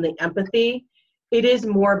rules and the empathy, it is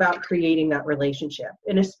more about creating that relationship.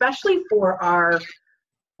 And especially for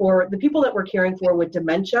the people that we're caring for with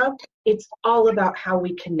dementia, it's all about how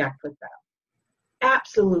we connect with them.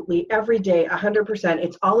 Absolutely, every day, 100%.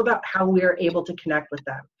 It's all about how we are able to connect with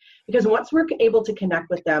them. Because once we're able to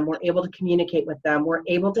connect with them, we're able to communicate with them, we're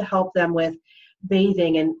able to help them with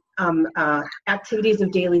bathing and activities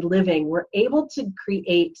of daily living. We're able to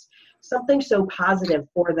create something so positive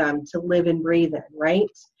for them to live and breathe in, right?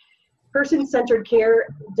 Person-centered care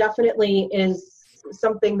definitely is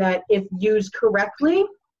something that, if used correctly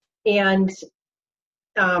and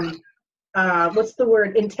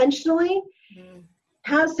intentionally,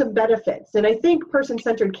 has some benefits. And I think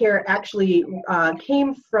person-centered care actually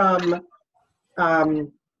came from, I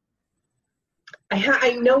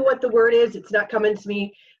know what the word is, it's not coming to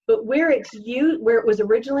me, but where it was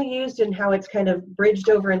originally used and how it's kind of bridged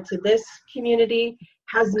over into this community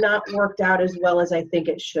has not worked out as well as I think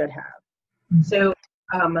it should have. Mm-hmm. So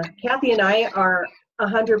Cathy and I are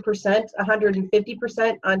 100%,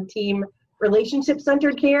 150% on team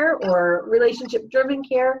relationship-centered care or relationship-driven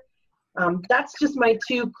care. That's just my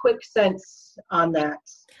 2 quick cents on that.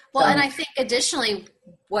 Well, and I think additionally,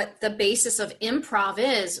 what the basis of improv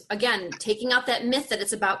is, again, taking out that myth that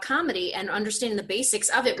it's about comedy and understanding the basics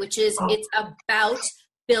of it, which is it's about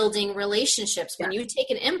building relationships. When you take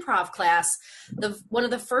an improv class, one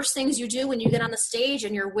of the first things you do when you get on the stage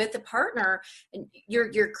and you're with a partner, and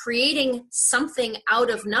you're creating something out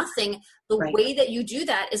of nothing. The way that you do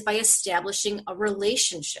that is by establishing a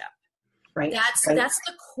relationship. Right. That's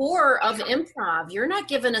the core of improv. You're not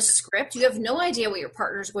given a script. You have no idea what your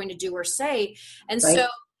partner is going to do or say. And so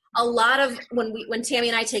a lot of when Tami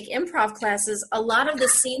and I take improv classes, a lot of the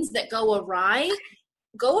scenes that go awry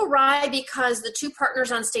because the 2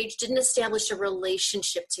 partners on stage didn't establish a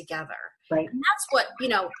relationship together. Right. And that's what,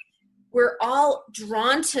 we're all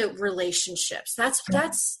drawn to relationships. That's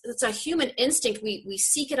a human instinct. We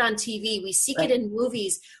seek it on TV. We seek it in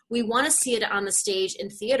movies. We want to see it on the stage in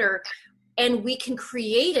theater, and we can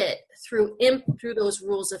create it through those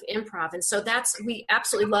rules of improv. And so we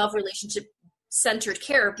absolutely love relationship-centered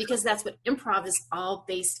care because that's what improv is all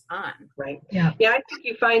based on. Right. Yeah. I think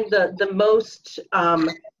you find the most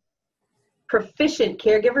proficient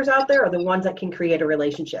caregivers out there are the ones that can create a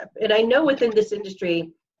relationship. And I know within this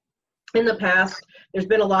industry, in the past, there's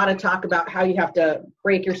been a lot of talk about how you have to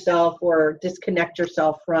break yourself or disconnect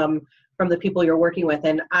yourself from the people you're working with.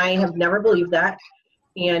 And I have never believed that.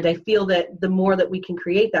 And I feel that the more that we can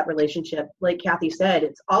create that relationship, like Cathy said,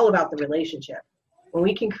 it's all about the relationship. When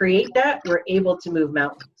we can create that, we're able to move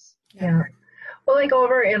mountains. Yeah. Well, like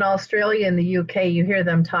over in Australia and the UK, you hear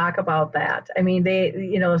them talk about that. I mean,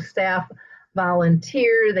 they, staff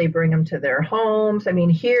volunteer, they bring them to their homes. I mean,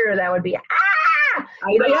 here that would be,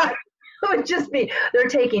 it would just be, they're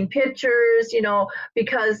taking pictures,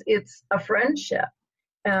 because it's a friendship.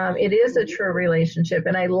 It is a true relationship.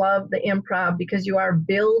 And I love the improv because you are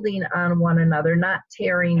building on one another, not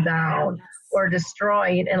tearing down or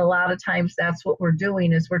destroying. And a lot of times that's what we're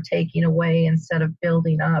doing is we're taking away instead of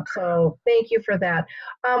building up. So thank you for that.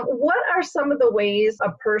 What are some of the ways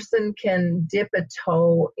a person can dip a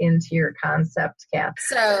toe into your concept, Cathy?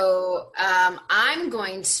 So I'm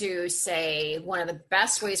going to say one of the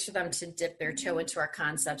best ways for them to dip their toe into our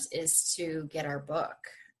concepts is to get our book.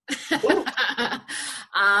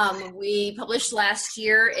 We published last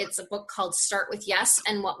year. It's a book called Start With Yes.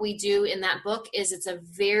 And what we do in that book is it's a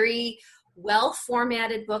very well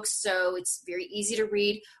formatted book. So it's very easy to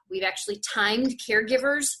read. We've actually timed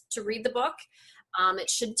caregivers to read the book. It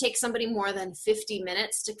should take somebody more than 50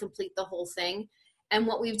 minutes to complete the whole thing. And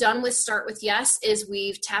what we've done with Start With Yes is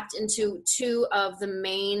we've tapped into 2 of the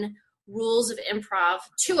main rules of improv,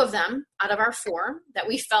 2 of them out of our 4 that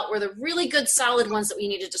we felt were the really good, solid ones that we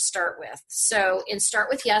needed to start with. So in Start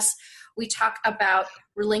With Yes, we talk about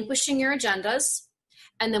relinquishing your agendas,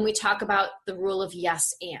 and then we talk about the rule of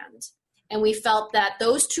yes and. And we felt that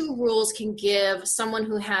those 2 rules can give someone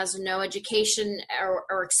who has no education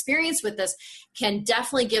or experience with this, can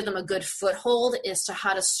definitely give them a good foothold as to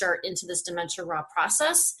how to start into this Dementia RAW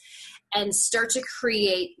process and start to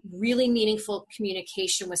create really meaningful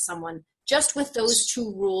communication with someone just with those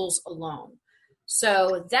 2 rules alone.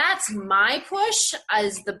 So that's my push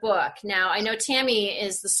as the book. Now, I know Tami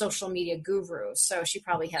is the social media guru, so she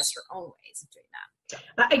probably has her own ways of doing that.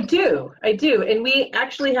 I do. And we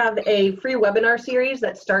actually have a free webinar series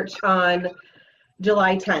that starts on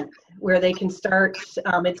July 10th, where they can start.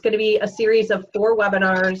 It's going to be a series of 4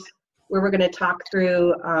 webinars where we're going to talk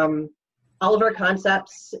through all of our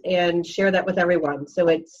concepts and share that with everyone. So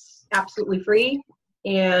it's absolutely free,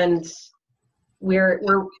 and we're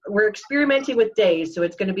experimenting with days. So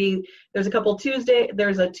it's going to be, there's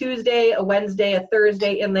a Tuesday, a Wednesday, a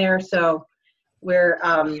Thursday in there. So we're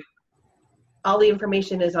all the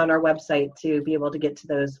information is on our website to be able to get to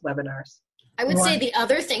those webinars. I would say the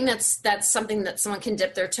other thing that's something that someone can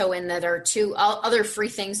dip their toe in, that are 2 other free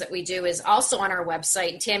things that we do, is also on our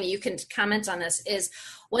website. Tami, you can comment on this. Is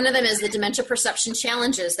one of them is the dementia perception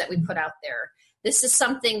challenges that we put out there. This is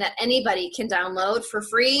something that anybody can download for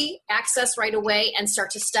free, access right away, and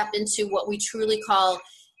start to step into what we truly call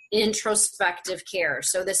introspective care.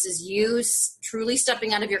 So this is you truly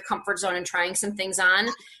stepping out of your comfort zone and trying some things on,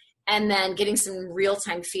 and then getting some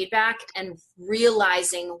real-time feedback and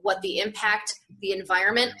realizing what the impact, the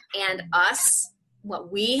environment, and us,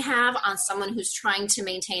 what we have on someone who's trying to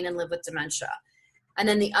maintain and live with dementia. And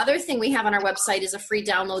then the other thing we have on our website is a free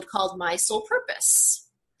download called My Soul Purpose,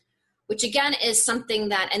 which again is something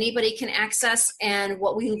that anybody can access. And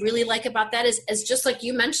what we really like about that is just like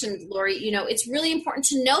you mentioned, Lori, it's really important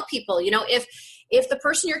to know people. If the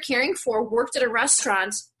person you're caring for worked at a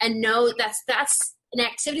restaurant and know that's an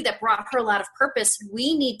activity that brought her a lot of purpose,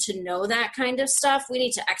 we need to know that kind of stuff. We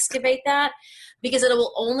need to excavate that, because it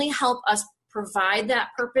will only help us provide that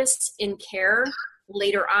purpose in care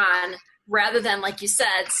later on, rather than, like you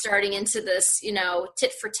said, starting into this,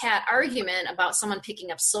 tit for tat argument about someone picking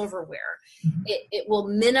up silverware. It will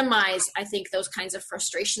minimize, I think, those kinds of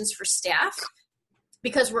frustrations for staff,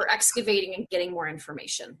 because we're excavating and getting more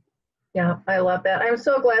information. Yeah, I love that. I'm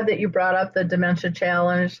so glad that you brought up the Dementia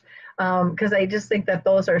Challenge, because I just think that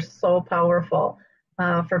those are so powerful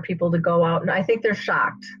for people to go out. And I think they're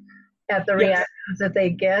shocked at the reactions that they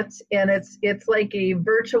get. And it's like a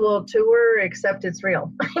virtual tour, except it's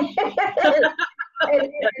real. and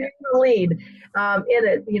it's the lead in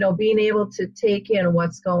it, being able to take in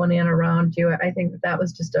what's going in around you. I think that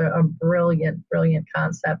was just a brilliant, brilliant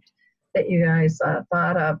concept that you guys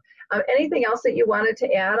thought of. Anything else that you wanted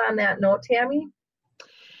to add on that note, Tami?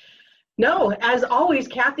 No, as always,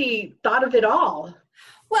 Cathy thought of it all.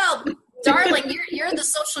 Well, darling, you're the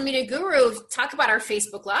social media guru. Talk about our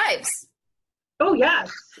Facebook Lives. Oh,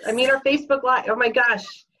 yes. I mean, our Facebook Live. Oh, my gosh.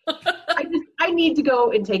 I need to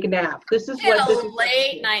go and take a nap. This is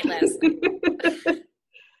late night last night.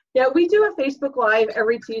 Yeah, we do a Facebook Live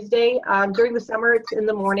every Tuesday. During the summer, it's in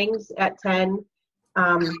the mornings at 10.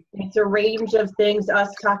 It's a range of things,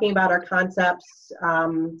 us talking about our concepts.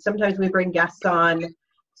 Sometimes we bring guests on.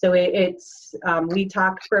 So we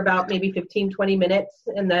talk for about maybe 15, 20 minutes,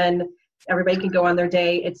 and then everybody can go on their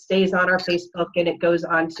day. It stays on our Facebook, and it goes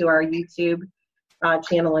onto our YouTube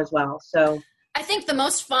channel as well. So I think the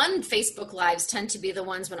most fun Facebook Lives tend to be the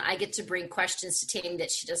ones when I get to bring questions to Tami that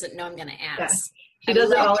she doesn't know I'm going to ask. Yeah, she does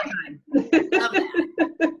it all the time. Love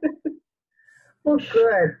that. Well,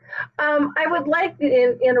 good. I would like,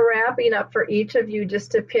 in wrapping up for each of you, just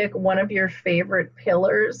to pick one of your favorite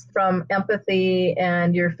pillars from empathy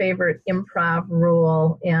and your favorite improv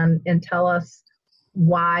rule, and tell us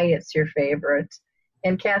why it's your favorite.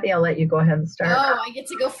 And Cathy, I'll let you go ahead and start. Oh, I get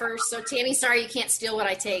to go first. So Tami, sorry, you can't steal what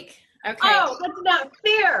I take. Okay. Oh, that's not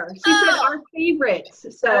fair. She said our favorites.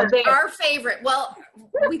 So our favorite. Well,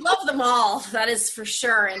 we love them all. That is for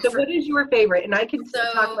sure. And so what is your favorite? And I can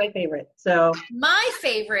talk my favorite. So my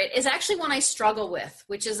favorite is actually one I struggle with,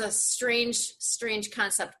 which is a strange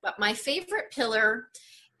concept. But my favorite pillar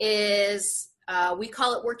is, we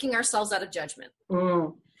call it working ourselves out of judgment.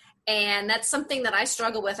 Mm. And that's something that I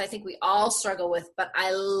struggle with. I think we all struggle with, but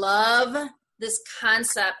I love this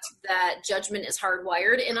concept that judgment is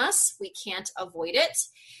hardwired in us. We can't avoid it.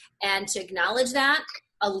 And to acknowledge that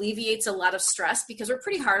alleviates a lot of stress, because we're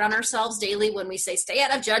pretty hard on ourselves daily when we say, stay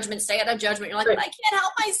out of judgment, stay out of judgment. You're like, but I can't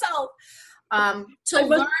help myself.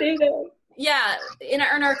 Yeah. In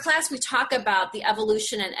our class, we talk about the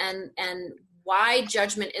evolution and why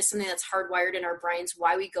judgment is something that's hardwired in our brains,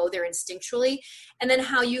 why we go there instinctually, and then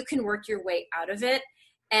how you can work your way out of it.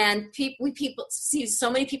 And people see so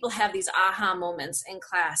many people have these aha moments in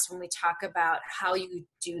class when we talk about how you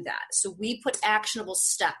do that. So we put actionable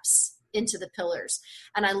steps into the pillars.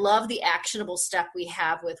 And I love the actionable step we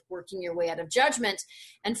have with working your way out of judgment.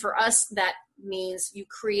 And for us, that means you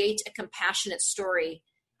create a compassionate story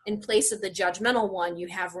in place of the judgmental one you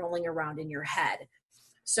have rolling around in your head.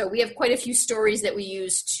 So we have quite a few stories that we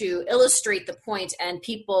use to illustrate the point, and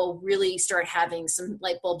people really start having some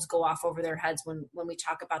light bulbs go off over their heads when we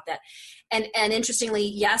talk about that. And interestingly,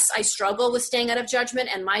 yes, I struggle with staying out of judgment,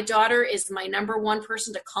 and my daughter is my number one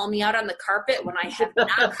person to call me out on the carpet when I have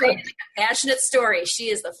not created a compassionate story. She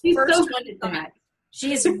is the first one to come out.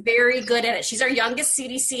 She is very good at it. She's our youngest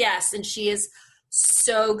CDCS, and she is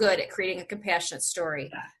so good at creating a compassionate story.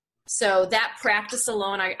 So that practice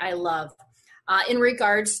alone, I love. In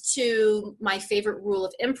regards to my favorite rule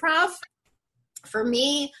of improv, for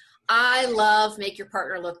me, I love make your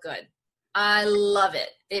partner look good. I love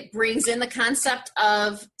it. It brings in the concept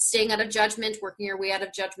of staying out of judgment, working your way out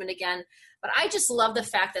of judgment again. But I just love the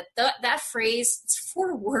fact that that phrase, it's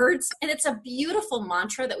 4 words, and it's a beautiful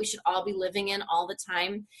mantra that we should all be living in all the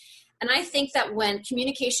time. And I think that when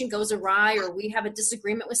communication goes awry or we have a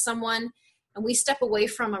disagreement with someone and we step away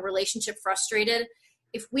from a relationship frustrated,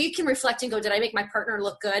 if we can reflect and go, did I make my partner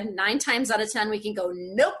look good? 9 times out of 10, we can go,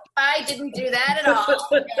 nope, I didn't do that at all.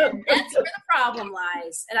 And that's where the problem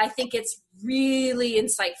lies. And I think it's really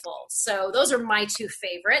insightful. So those are my 2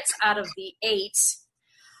 favorites out of the 8,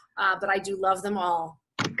 but I do love them all.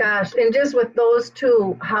 Gosh, and just with those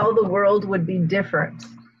 2, how the world would be different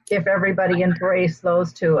if everybody embraced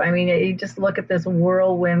those 2. I mean, you just look at this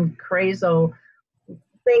whirlwind, crazo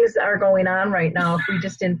things that are going on right now. If we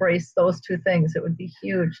just embrace those 2 things, it would be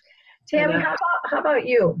huge. Tami, how about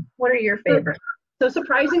you? What are your favorites? So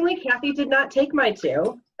surprisingly, Cathy did not take my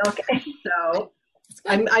 2. Okay. So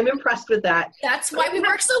I'm impressed with that. That's why we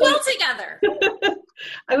work so well together.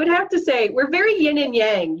 I would have to say we're very yin and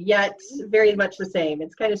yang, yet very much the same.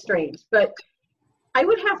 It's kind of strange. But I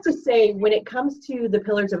would have to say when it comes to the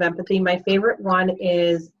pillars of empathy, my favorite one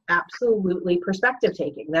is absolutely perspective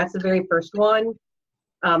taking. That's the very first one.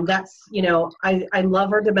 That's, I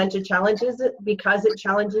love our dementia challenges because it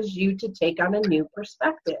challenges you to take on a new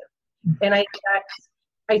perspective. And I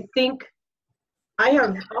think I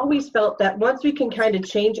have always felt that once we can kind of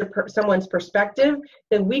change someone's perspective,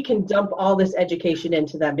 then we can dump all this education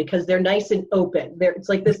into them because they're nice and open. It's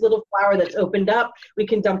like this little flower that's opened up. We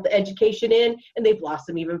can dump the education in and they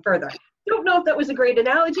blossom even further. I don't know if that was a great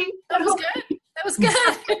analogy. That was good. That was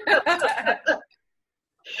good.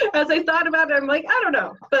 As I thought about it, I'm like, I don't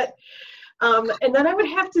know. But, and then I would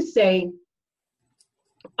have to say,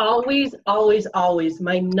 always, always, always,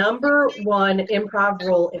 my number one improv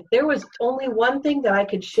rule, if there was only one thing that I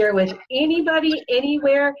could share with anybody,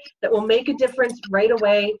 anywhere, that will make a difference right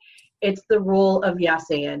away, it's the rule of yes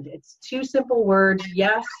and. It's two simple words,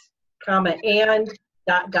 yes, comma, and, ...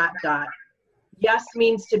 Yes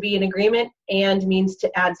means to be in agreement, and means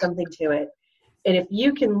to add something to it. And if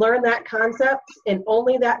you can learn that concept, and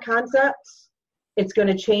only that concept, it's going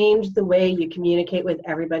to change the way you communicate with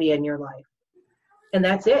everybody in your life. And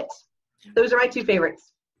that's it. Those are my two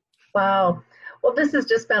favorites. Wow. Well, this has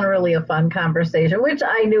just been really a fun conversation, which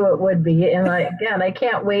I knew it would be. And I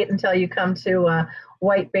can't wait until you come to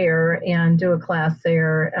White Bear and do a class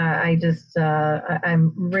there.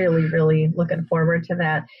 I'm really, really looking forward to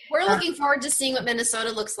that. We're looking forward to seeing what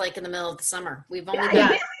Minnesota looks like in the middle of the summer. We've only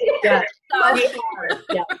Yeah.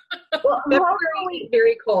 Well, February,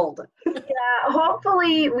 very cold. Yeah,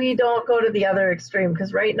 hopefully we don't go to the other extreme,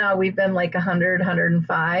 because right now we've been like 100,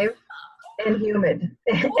 105 and humid.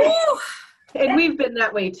 And we've been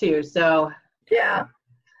that way too, so. Yeah.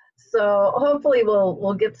 So hopefully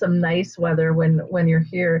we'll get some nice weather when you're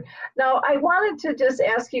here. Now, I wanted to just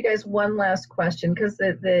ask you guys one last question, because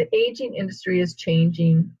the aging industry is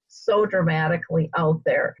changing so dramatically out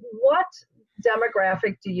there. What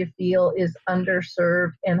demographic do you feel is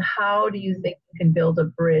underserved, and how do you think you can build a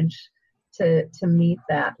bridge to meet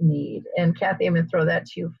that need? And Cathy, I'm going to throw that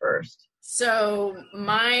to you first. So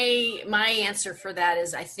my answer for that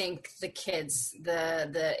is, I think the kids,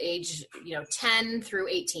 the age 10 through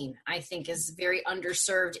 18, I think is very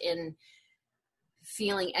underserved in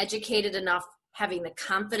feeling educated enough, having the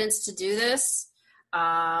confidence to do this.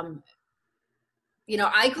 I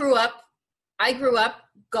grew up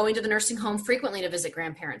going to the nursing home frequently to visit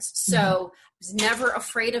grandparents. So I was never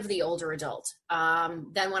afraid of the older adult.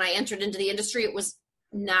 Then when I entered into the industry, it was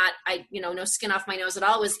not, no skin off my nose at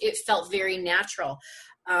all. It felt very natural.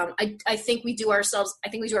 I think we do our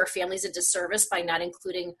families a disservice by not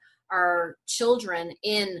including our children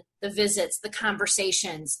in the visits, the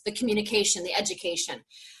conversations, the communication, the education.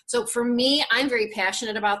 So for me, I'm very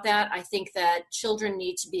passionate about that. I think that children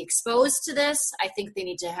need to be exposed to this. I think they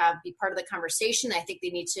need to be part of the conversation. I think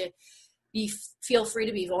they need to feel free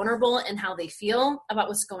to be vulnerable in how they feel about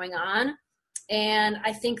what's going on. And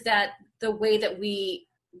I think that the way that we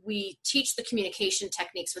teach the communication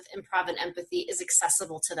techniques with improv and empathy is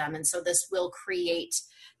accessible to them. And so this will create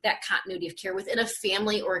that continuity of care within a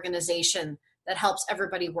family organization that helps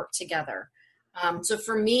everybody work together. So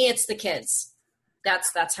for me, it's the kids.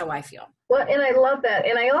 That's how I feel. Well, and I love that.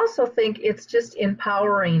 And I also think it's just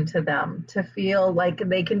empowering to them to feel like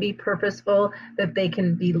they can be purposeful, that they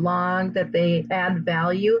can belong, that they add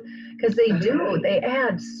value, because they do. They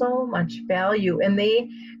add so much value, and they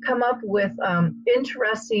come up with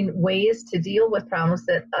interesting ways to deal with problems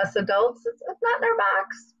that us adults, it's not in our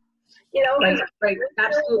box. Right.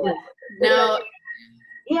 Absolutely. No.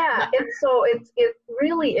 Yeah. And so it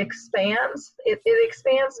really expands. It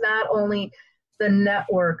expands not only the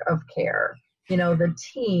network of care, the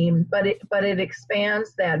team, but it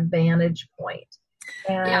expands that vantage point.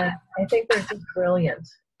 And yeah. I think they're just brilliant.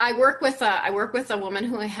 I work with a woman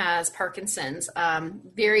who has Parkinson's.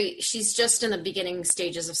 She's just in the beginning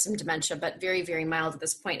stages of some dementia, but very, very mild at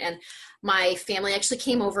this point. And my family actually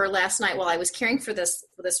came over last night while I was caring for this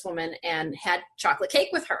woman and had chocolate cake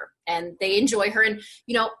with her, and they enjoy her. And,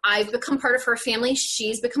 I've become part of her family.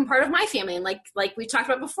 She's become part of my family. And like we talked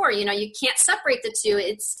about before, you can't separate the two.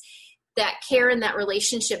 It's that care and that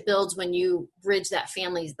relationship builds when you bridge those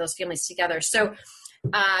families together. So,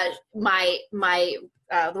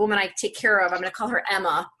 the woman I take care of, I'm going to call her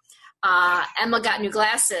Emma. Emma got new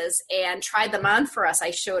glasses and tried them on for us. I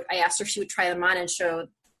asked her if she would try them on and show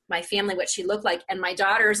my family what she looked like. And my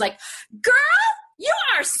daughter's like, "Girl, you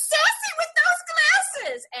are sassy with those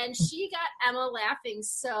glasses." And she got Emma laughing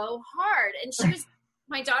so hard. And she was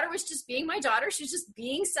my daughter was just being my daughter. She was just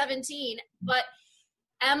being 17, but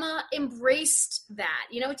Emma embraced that.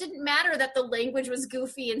 You know, it didn't matter that the language was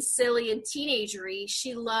goofy and silly and teenagery.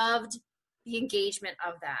 She loved the engagement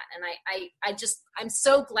of that. And I'm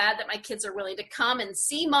so glad that my kids are willing to come and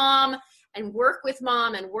see mom and work with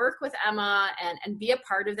mom and work with Emma and be a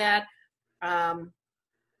part of that.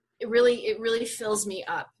 It really fills me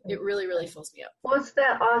up. It really, really fills me up. Well, it's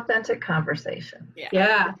that authentic conversation.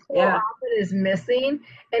 Yeah. So often is missing.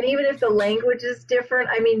 And even if the language is different,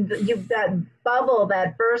 I mean, that bubble,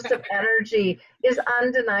 that burst of energy is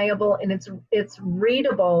undeniable, and it's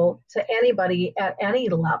readable to anybody at any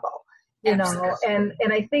level, you know. And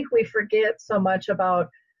I think we forget so much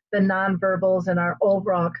about the nonverbals and our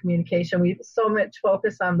overall communication. We so much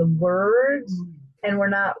focus on the words, and we're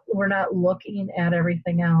not looking at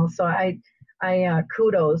everything else. So I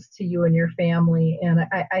kudos to you and your family. And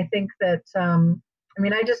I think that, I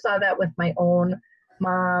just saw that with my own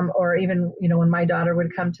mom, or even, you know, when my daughter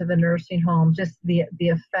would come to the nursing home, just the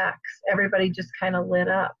effects, everybody just kind of lit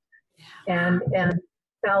up and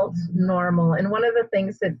felt normal. And one of the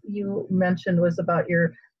things that you mentioned was about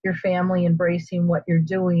your family embracing what you're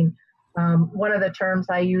doing. One of the terms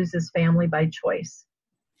I use is family by choice.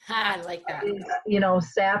 I like that. You know,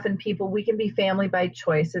 staff and people, we can be family by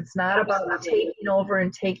choice. It's not about taking over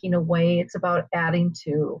and taking away. It's about adding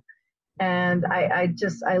to. And I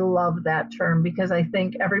love that term, because I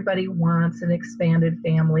think everybody wants an expanded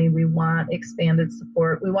family. We want expanded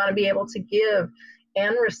support. We want to be able to give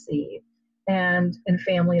and receive. And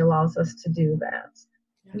family allows us to do that.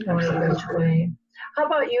 In a rich way. How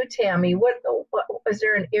about you, Tami? What is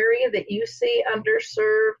there an area that you see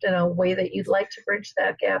underserved and a way that you'd like to bridge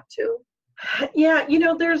that gap to? Yeah, you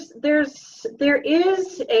know, there is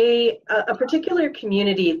a particular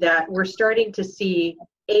community that we're starting to see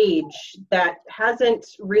age that hasn't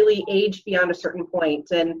really aged beyond a certain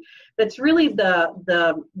point, and that's really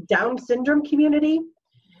the Down syndrome community.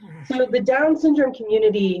 So the Down syndrome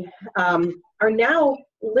community are now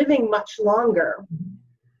living much longer.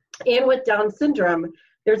 And with Down syndrome,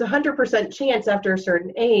 there's a 100% chance after a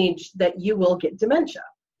certain age that you will get dementia.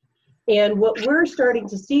 And what we're starting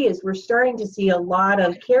to see is a lot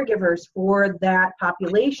of caregivers for that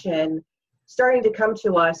population starting to come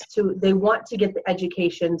to us they want to get the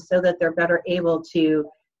education so that they're better able to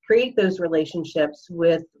create those relationships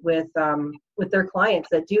with their clients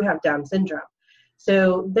that do have Down syndrome.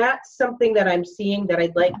 So that's something that I'm seeing that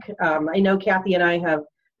I'd like. I know Cathy and I have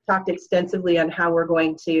talked extensively on how we're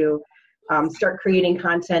going to start creating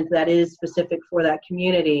content that is specific for that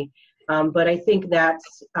community. But I think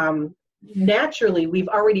that's naturally, we've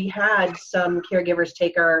already had some caregivers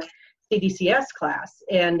take our CDCS class,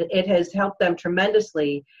 and it has helped them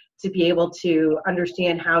tremendously to be able to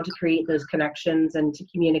understand how to create those connections and to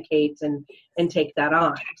communicate and take that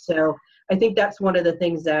on. So I think that's one of the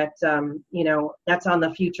things that, that's on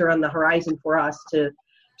the future, on the horizon for us to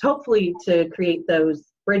hopefully to create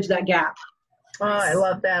bridge that gap. Oh, I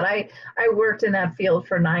love that. I worked in that field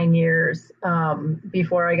for 9 years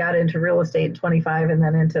before I got into real estate in 25 and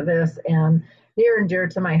then into this, and near and dear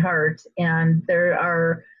to my heart. And there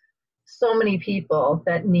are so many people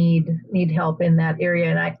that need help in that area.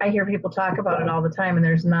 And I hear people talk about it all the time, and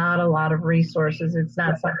there's not a lot of resources. It's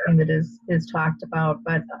not something that is talked about,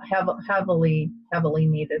 but heavily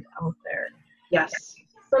needed out there. Yes.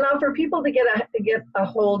 So now for people to get a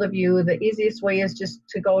hold of you, the easiest way is just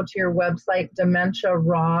to go to your website,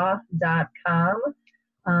 dementiaraw.com.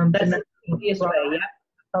 That's the easiest way, yeah.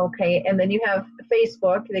 Okay, and then you have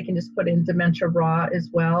Facebook. They can just put in Dementia Raw as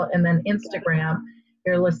well. And then Instagram,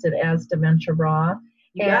 you're listed as Dementia Raw.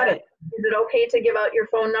 You got it. Is it okay to give out your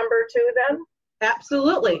phone number too then?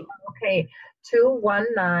 Absolutely. Okay,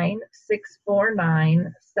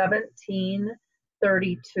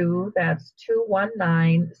 219-649-1732. That's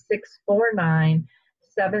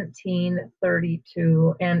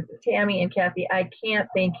 219-649-1732. And Tami and Cathy, I can't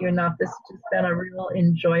thank you enough. This has just been a real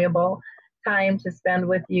enjoyable time to spend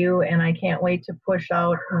with you, and I can't wait to push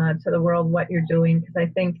out to the world what you're doing, because I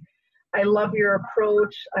think I love your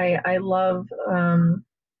approach. I love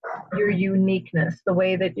your uniqueness, the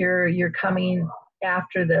way that you're coming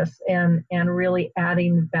after this and really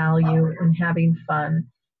adding value and having fun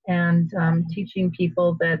and teaching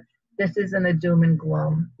people that this isn't a doom and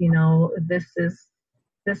gloom. You know, this is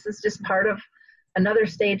just part of another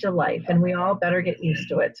stage of life, and we all better get used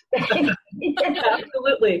to it.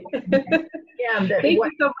 Absolutely. Yeah, Thank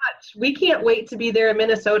you so much. We can't wait to be there in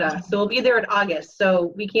Minnesota. So we'll be there in August.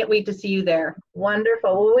 So we can't wait to see you there.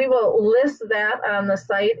 Wonderful. Well, we will list that on the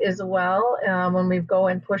site as well when we go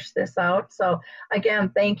and push this out. So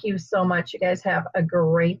again, thank you so much. You guys have a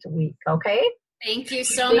great week. Okay? Thank you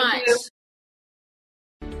so much.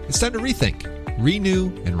 It's time to rethink, renew,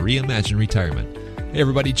 and reimagine retirement. Hey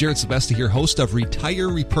everybody, Jared Sebesta here, host of Retire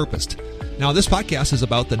Repurposed. Now, this podcast is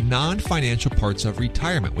about the non-financial parts of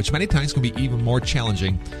retirement, which many times can be even more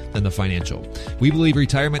challenging than the financial. We believe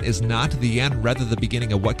retirement is not the end, rather the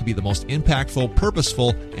beginning of what could be the most impactful,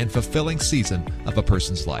 purposeful, and fulfilling season of a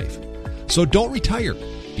person's life. So don't retire,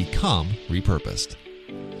 become repurposed.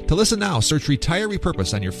 To listen now, search Retire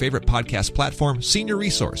Repurposed on your favorite podcast platform, Senior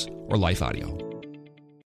Resource, or Life Audio.